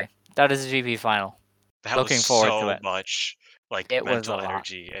 Anyway, that is the GP final. That was Looking forward to so it. much like It was a mental lot.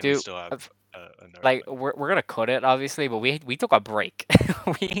 energy, and we Dude, still have another like one. we're gonna cut it obviously, but we took a break.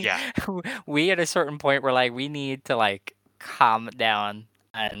 we Yeah, we at a certain point were like we need to like calm down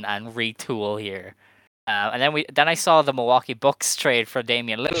and retool here. And then I saw the Milwaukee Bucks trade for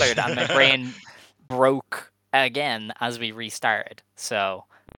Damian Lillard, and my brain broke again as we restarted. So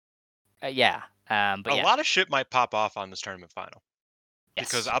yeah, but a yeah, lot of shit might pop off on this tournament final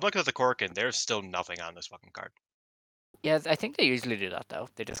because yes, I'm looking at the cork and there's still nothing on this fucking card. yeah. I think they usually do that though.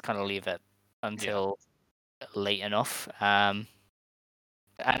 They just kind of leave it Yeah. until late enough.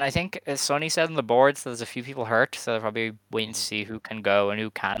 And I think, as Sony said on the boards, there's a few people hurt, so they're probably waiting to Mhm. see who can go and who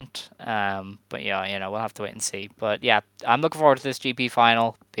can't. But yeah, we'll have to wait and see. But yeah, I'm looking forward to this GP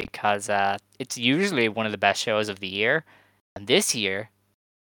final because it's usually one of the best shows of the year, and this year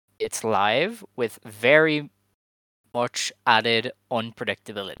it's live with very much added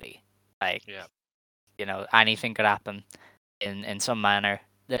unpredictability. Like, Yeah. anything could happen in some manner.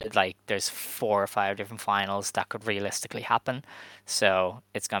 Like there's 4 or 5 different finals that could realistically happen, so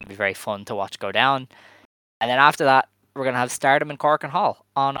it's going to be very fun to watch go down. And then after that, we're going to have Stardom in Cork and Hall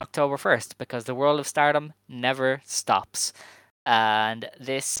on October 1st because the world of Stardom never stops. And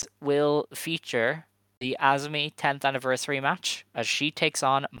this will feature the Azumi 10th anniversary match as she takes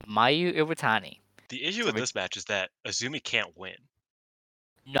on Mayu Iwatani. The issue So with this match is that Azumi can't win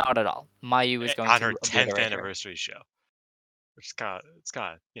not at all. Mayu is going on her to 10th obliterate her. anniversary show, which is kind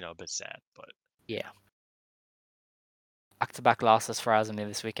of a bit sad, but Yeah. Back-to-back losses for Azumi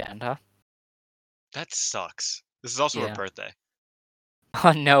this weekend, huh? that sucks. This is also her Yeah. birthday.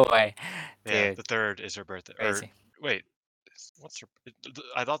 Oh, no way. Yeah, Dude, the 3rd is her birthday. Or crazy. wait, what's her?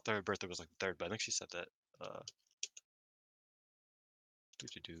 I thought her birthday was like the 3rd, but I think she said that.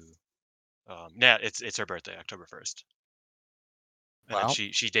 Doo-doo-doo. Yeah, it's her birthday, October 1st, and then Well,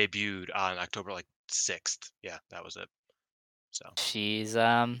 she debuted on October like 6th. Yeah, that was it. So she's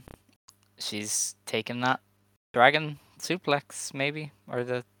taken that dragon suplex, maybe, or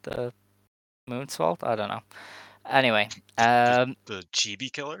the moonsault. I don't know. Anyway, the um, the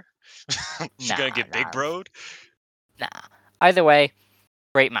chibi killer. She's gonna nah, get big nah, broed. nah. Either way,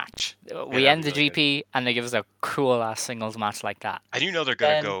 great match. Yeah, We that'd end be the really good. GP, and they give us a cool ass singles match like that. I do know they're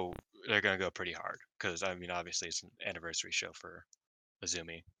gonna Then, go. They're gonna go pretty hard because I mean, obviously, it's an anniversary show for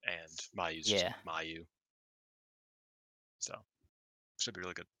Azumi, and Mayu's just yeah. Mayu, so should be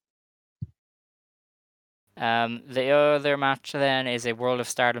really good. The other match then is a World of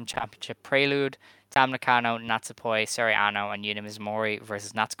Stardom Championship Prelude. Tam Nakano, Natsupoi, Soriano, and Yuna Mizumori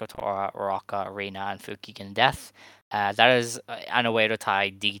versus Natsuko Tora, Uraka, Arena, and Fukigen Death. That is an Oedo Tai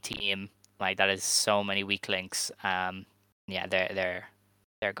D team. Like that is so many weak links. Yeah,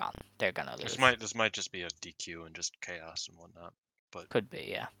 they're gone. They're gonna This lose. might just be a DQ and just chaos and whatnot, but Could be,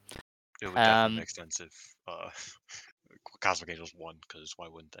 yeah. it would definitely Um, make sense if Cosmic Angels won, because why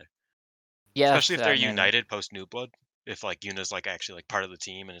wouldn't they? yeah, Especially if they're and then united post New Blood. If like Yuna's like actually like part of the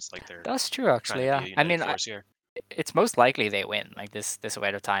team and it's like they're that's true trying actually. to be Yeah, a I united mean, force here. it's most likely they win. Like this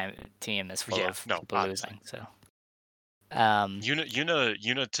Oedo time team is full Yeah, of no, people obviously. losing. So, um,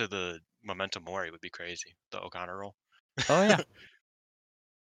 Yuna to the Momentum Mori would be crazy. The O'Connor roll. oh yeah.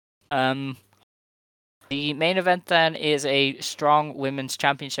 Um, the main event then is a strong women's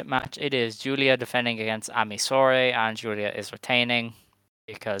championship match. It is Julia defending against Ami Sourei, and Julia is retaining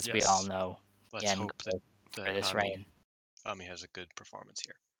because we all Yes. know the Let's end hope goal for that this reign. Ami has a good performance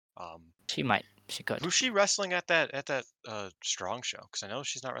here. She might, she could. Who's she wrestling at that strong show? Because I know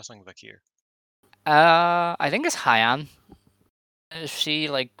she's not wrestling Vakir. I think it's Hyan. She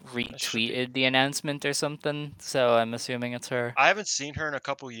like That should be. retweeted the announcement or something, so I'm assuming it's her. I haven't seen her in a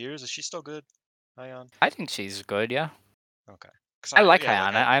couple years. Is she still good? Ion? I think she's good, yeah. Okay. Cause I like yeah,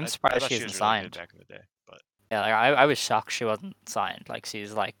 like Hyan. I'm I surprised thought she she isn't was really good signed. back in the day, but Yeah, like, I was shocked she wasn't signed. Like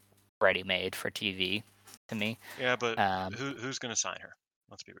she's like ready made for TV to me. yeah, but Um, who's gonna sign her?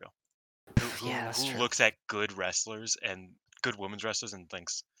 Let's be real. yeah, that's Who true. looks at good wrestlers and good women's wrestlers and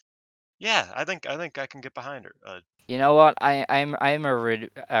thinks, yeah, I think I can get behind her. You know what? I'm a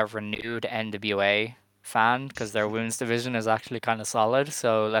renewed NWA fan because their women's division is actually kind of solid.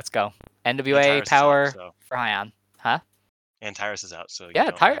 So let's go. And NWA Tyrus is out, power so for Hyan. Huh? and Tyrus is out, so you Yeah,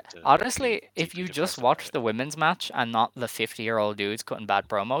 don't have to be honestly, if deeply you just depressed about watch it. the women's match and not the 50-year-old dudes cutting bad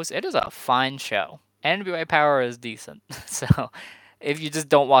promos, it is a fine show. NWA Power is decent. So if you just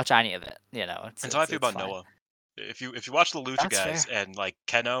don't watch any of it, you know, And so I feel it's about fine. Noah. If you watch the Lucha That's guys fair. and like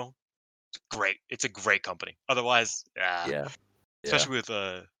Keno, great. It's a great company. Otherwise, yeah, Yeah. Yeah. especially with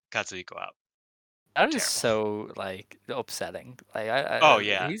Katsuhiko out, That is terrible. so like upsetting. Like Oh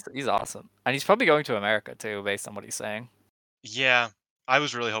yeah, he's awesome. And he's probably going to America too, based on what he's saying. yeah. I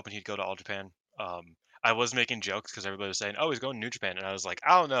was really hoping he'd go to All Japan. I was making jokes because everybody was saying, "Oh, he's going to New Japan," and I was like,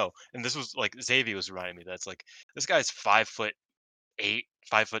 "I don't know." And this was like Xavier was reminding me that's like this guy's 5'8",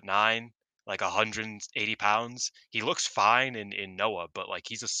 5'9", like 180 pounds. He looks fine in Noah, but like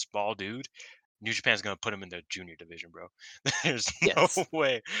he's a small dude. New Japan's gonna put him in their junior division, bro. There's no Yes.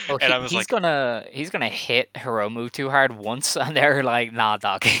 way. Well, And I was like, he's gonna hit Hiromu too hard once, and they're like, "Nah,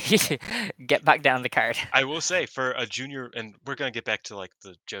 dog, get back down the card." I will say for a junior, and we're gonna get back to like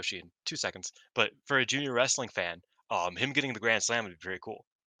the Joshi in 2 seconds, but for a junior wrestling fan, him getting the Grand Slam would be very cool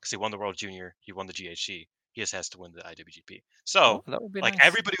because he won the World Junior, he won the GHC, he just has to win the IWGP. Oh, So that would be like nice.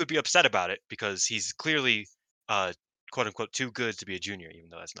 everybody would be upset about it because he's clearly uh quote unquote too good to be a junior, even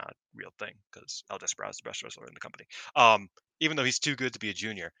though that's not a real thing because El Desperado is the best wrestler in the company. Even though he's too good to be a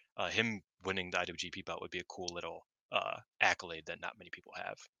junior, him winning the IWGP belt would be a cool little accolade that not many people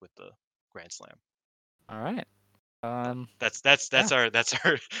have with the Grand Slam. All right. But Yeah, that's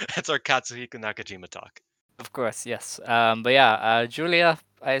our that's our Katsuhiko Nakajima talk. of course, yes. But yeah, Julia,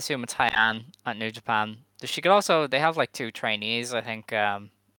 I assume it's Hyan at New Japan. She could also. They have like two trainees, I think.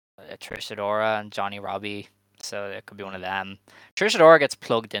 Trish Adora and Johnny Robbie. So it could be one of Mm, them. Trish Adora gets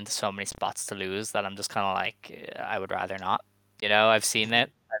plugged into so many spots to lose that I'm just kind of like, I would rather not. You know, I've seen mhm.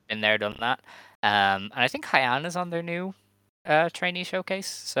 it. I've been there, done that. And I think Hyan is on their new trainee showcase,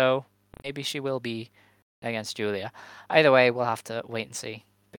 so maybe she will be against Julia. Either way, we'll have to wait and see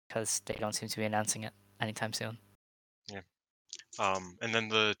because they don't seem to be announcing it anytime soon. Yeah. And then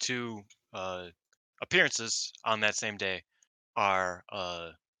the two uh appearances on that same day are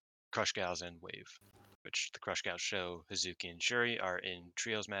Crush Gals and Wave. which the Crush Gal show, Hazuki and Shuri are in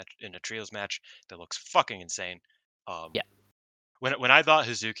a trios match that looks fucking insane. Yeah. When I thought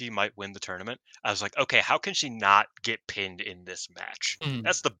Hazuki might win the tournament, I was like, okay, how can she not get pinned in this match? Mm.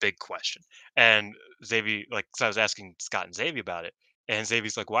 That's the big question. And Xavier, like, so I was asking Scott and Xavier about it, and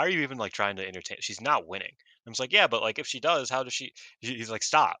Xavier's like, why are you even like trying to entertain? She's not winning. I was like, yeah, but like if she does, how does she? He's like,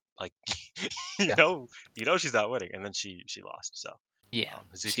 stop, like, you Yeah. know, she's not winning, and then she lost. So Yeah.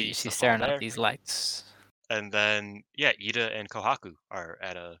 Hazuki eats the She's fall staring at there, these lights. and then yeah, Ida and Kohaku are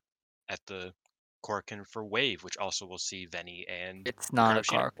at the Korakuen for Wave, which also will see Veni and It's not a Hikaru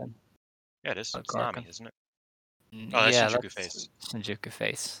Shida. Korkin. Yeah, it is. A It's Nami, Korkin. isn't it? Oh, that's Yeah, Shinjuku that's Face. Shinjuku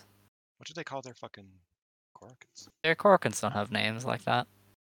Face. What do they call their fucking Korakuens? Their Korkins don't have names like that.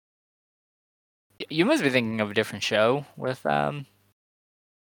 You must be thinking of a different show with Veni.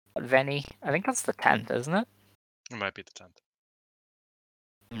 I think that's the 10th, isn't it? It might be the 10th.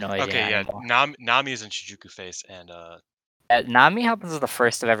 No idea Okay, yeah. anymore. Nami is in Shinjuku Face, and Nami happens the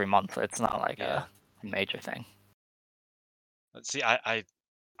first of every month. It's not like yeah. a major thing. Let's see, I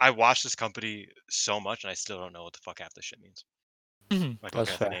watch this company so much, and I still don't know what the fuck half this shit means. Like That's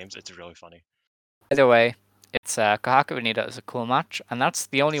looking at the fair. names, it's really funny. Either way, it's Kohaku Vanita is a cool match, and that's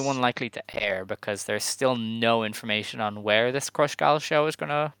the only one likely to air because there's still no information on where this Crush Gal show is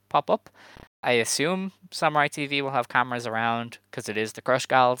gonna pop up. I assume Samurai TV will have cameras around because it is the Crush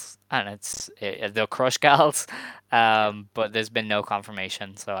Gals and it's the Crush Gals, but there's been no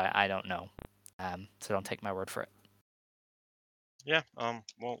confirmation, so I don't know. So don't take my word for it. Yeah.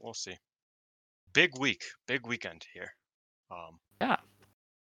 We'll see. Big weekend here. Yeah.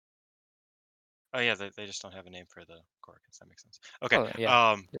 Oh yeah, they just don't have a name for the Korakuens. That makes sense. Okay. Oh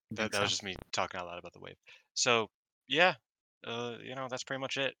yeah. That Makes was sense. just me talking out loud about the wave. So yeah, that's pretty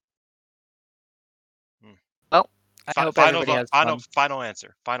much it. Well, I hope everybody has fun. Final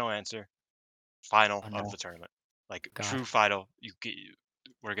answer. Final Oh of no, the tournament. Like God. true final.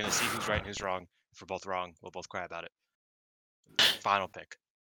 We're gonna see who's right and who's wrong. If we're both wrong, we'll both cry about it. Final pick.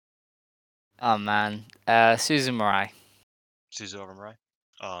 Oh man, Susan Murai. Suzu over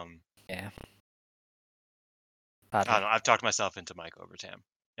Mirai. Yeah. I Sadly. don't know. I've talked myself into Mike over Tam,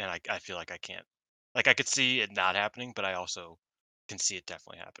 and I feel like I can't. Like I could see it not happening, but I also can see it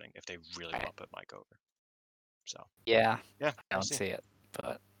definitely happening if they really Right. want to put Mike over. So Yeah, yeah, I we'll don't see. see it,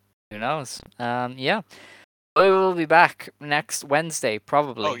 but who knows? Yeah, we will be back next Wednesday, Oh,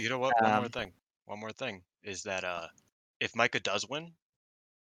 probably. you know what? One more Um, thing. One more thing is that if Micah does win,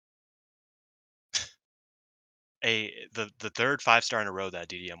 the third 5-star in a row that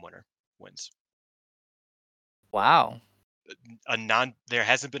DDM winner wins. wow. There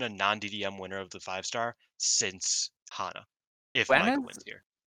hasn't been a non DDM winner of the 5-star since Hana. If When Micah is? wins here,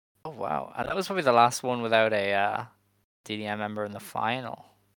 Oh wow, and that was probably the last one without a DDM member in the final.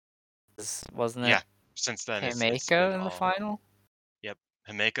 Wasn't it yeah. Since then, it's been Himeka in the all final? yep.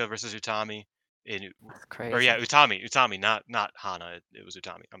 Himeka versus Utami That's or yeah, crazy. Utami, not Hana. It was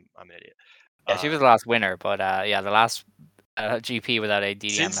Utami. I'm an idiot. Yeah, she Uh, was the last winner, but yeah, the last GP without a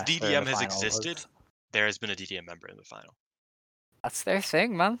DDM since member in DDM the has final existed, was. there has been a DDM member in the final. That's their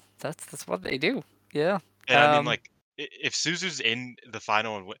thing, man. That's what they do. Yeah. And I mean, like, if Suzu's in the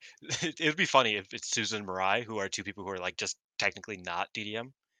final, and it would be funny if it's Suzu and Mirai, who are two people who are like just technically not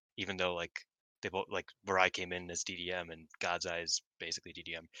DDM, even though like they both like Mirai came in as DDM and God's Eye is basically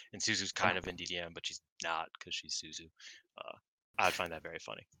DDM, and Suzu's Yeah. kind of in DDM, but she's not because she's Suzu. I'd find that very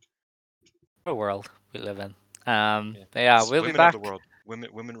funny. What a world we live in. Yeah, But yeah, it's we'll be women of the back. world.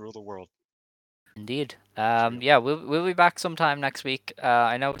 Women rule the world. Indeed. True. Yeah, we'll be back sometime next week.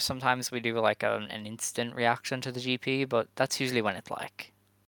 I know sometimes we do like an instant reaction to the GP, but that's usually when it's like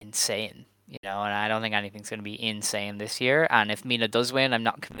insane, and I don't think anything's going to be insane this year. And if Mina does win, I'm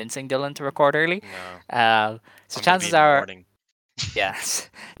not convincing Dylan to record early. No, So I'm gonna be chances in the are, morning. yes,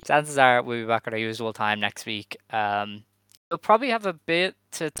 chances are we'll be back at our usual time next week. We'll probably have a bit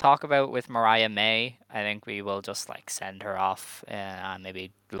to talk about with Mariah May. I think we will just like send her off and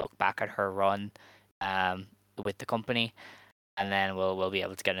maybe look back at her run um, with the company, and then we'll be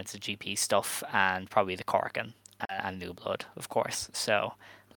able to get into GP stuff and probably the Corkin and New Blood, of course. So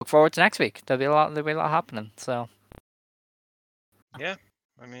look forward to next week. There'll be a lot happening. So Yeah,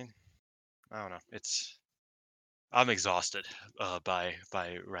 I mean, I don't know. I'm exhausted by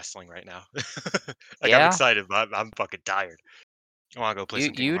wrestling right now. Like I'm yeah, excited, but I'm fucking tired. I want to go play you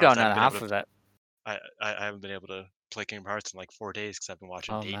some Kingdom you Hearts. don't I know haven't been able half to. of it. I haven't been able to play Kingdom Hearts in like 4 days because I've been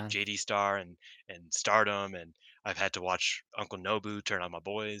watching Oh man, JD Star and Stardom, and I've had to watch Uncle Nobu turn on my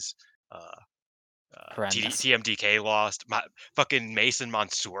boys. Uh, horrendous. TMDK lost. My fucking Mason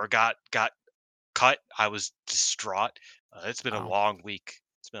Mansoor got cut. I was distraught. It's been a Wow. long week.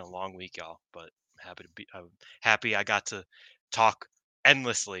 It's been a long week, y'all. But I'm happy I got to talk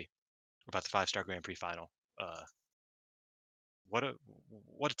endlessly about the 5-star Grand Prix final. What a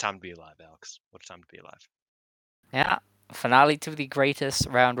what a time to be alive, Alex. What a time to be alive. Yeah, finale to the greatest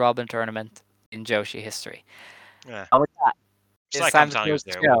round robin tournament in Joshi history. Yeah. And with that, it's Sai time to Kamitani close was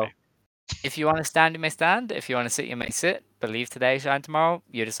the there with show. me. If you want to stand, you may stand. If you want to sit, you may sit. Believe today, shine tomorrow.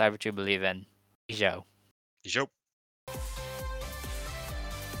 You decide what you believe in. Joe. Joe.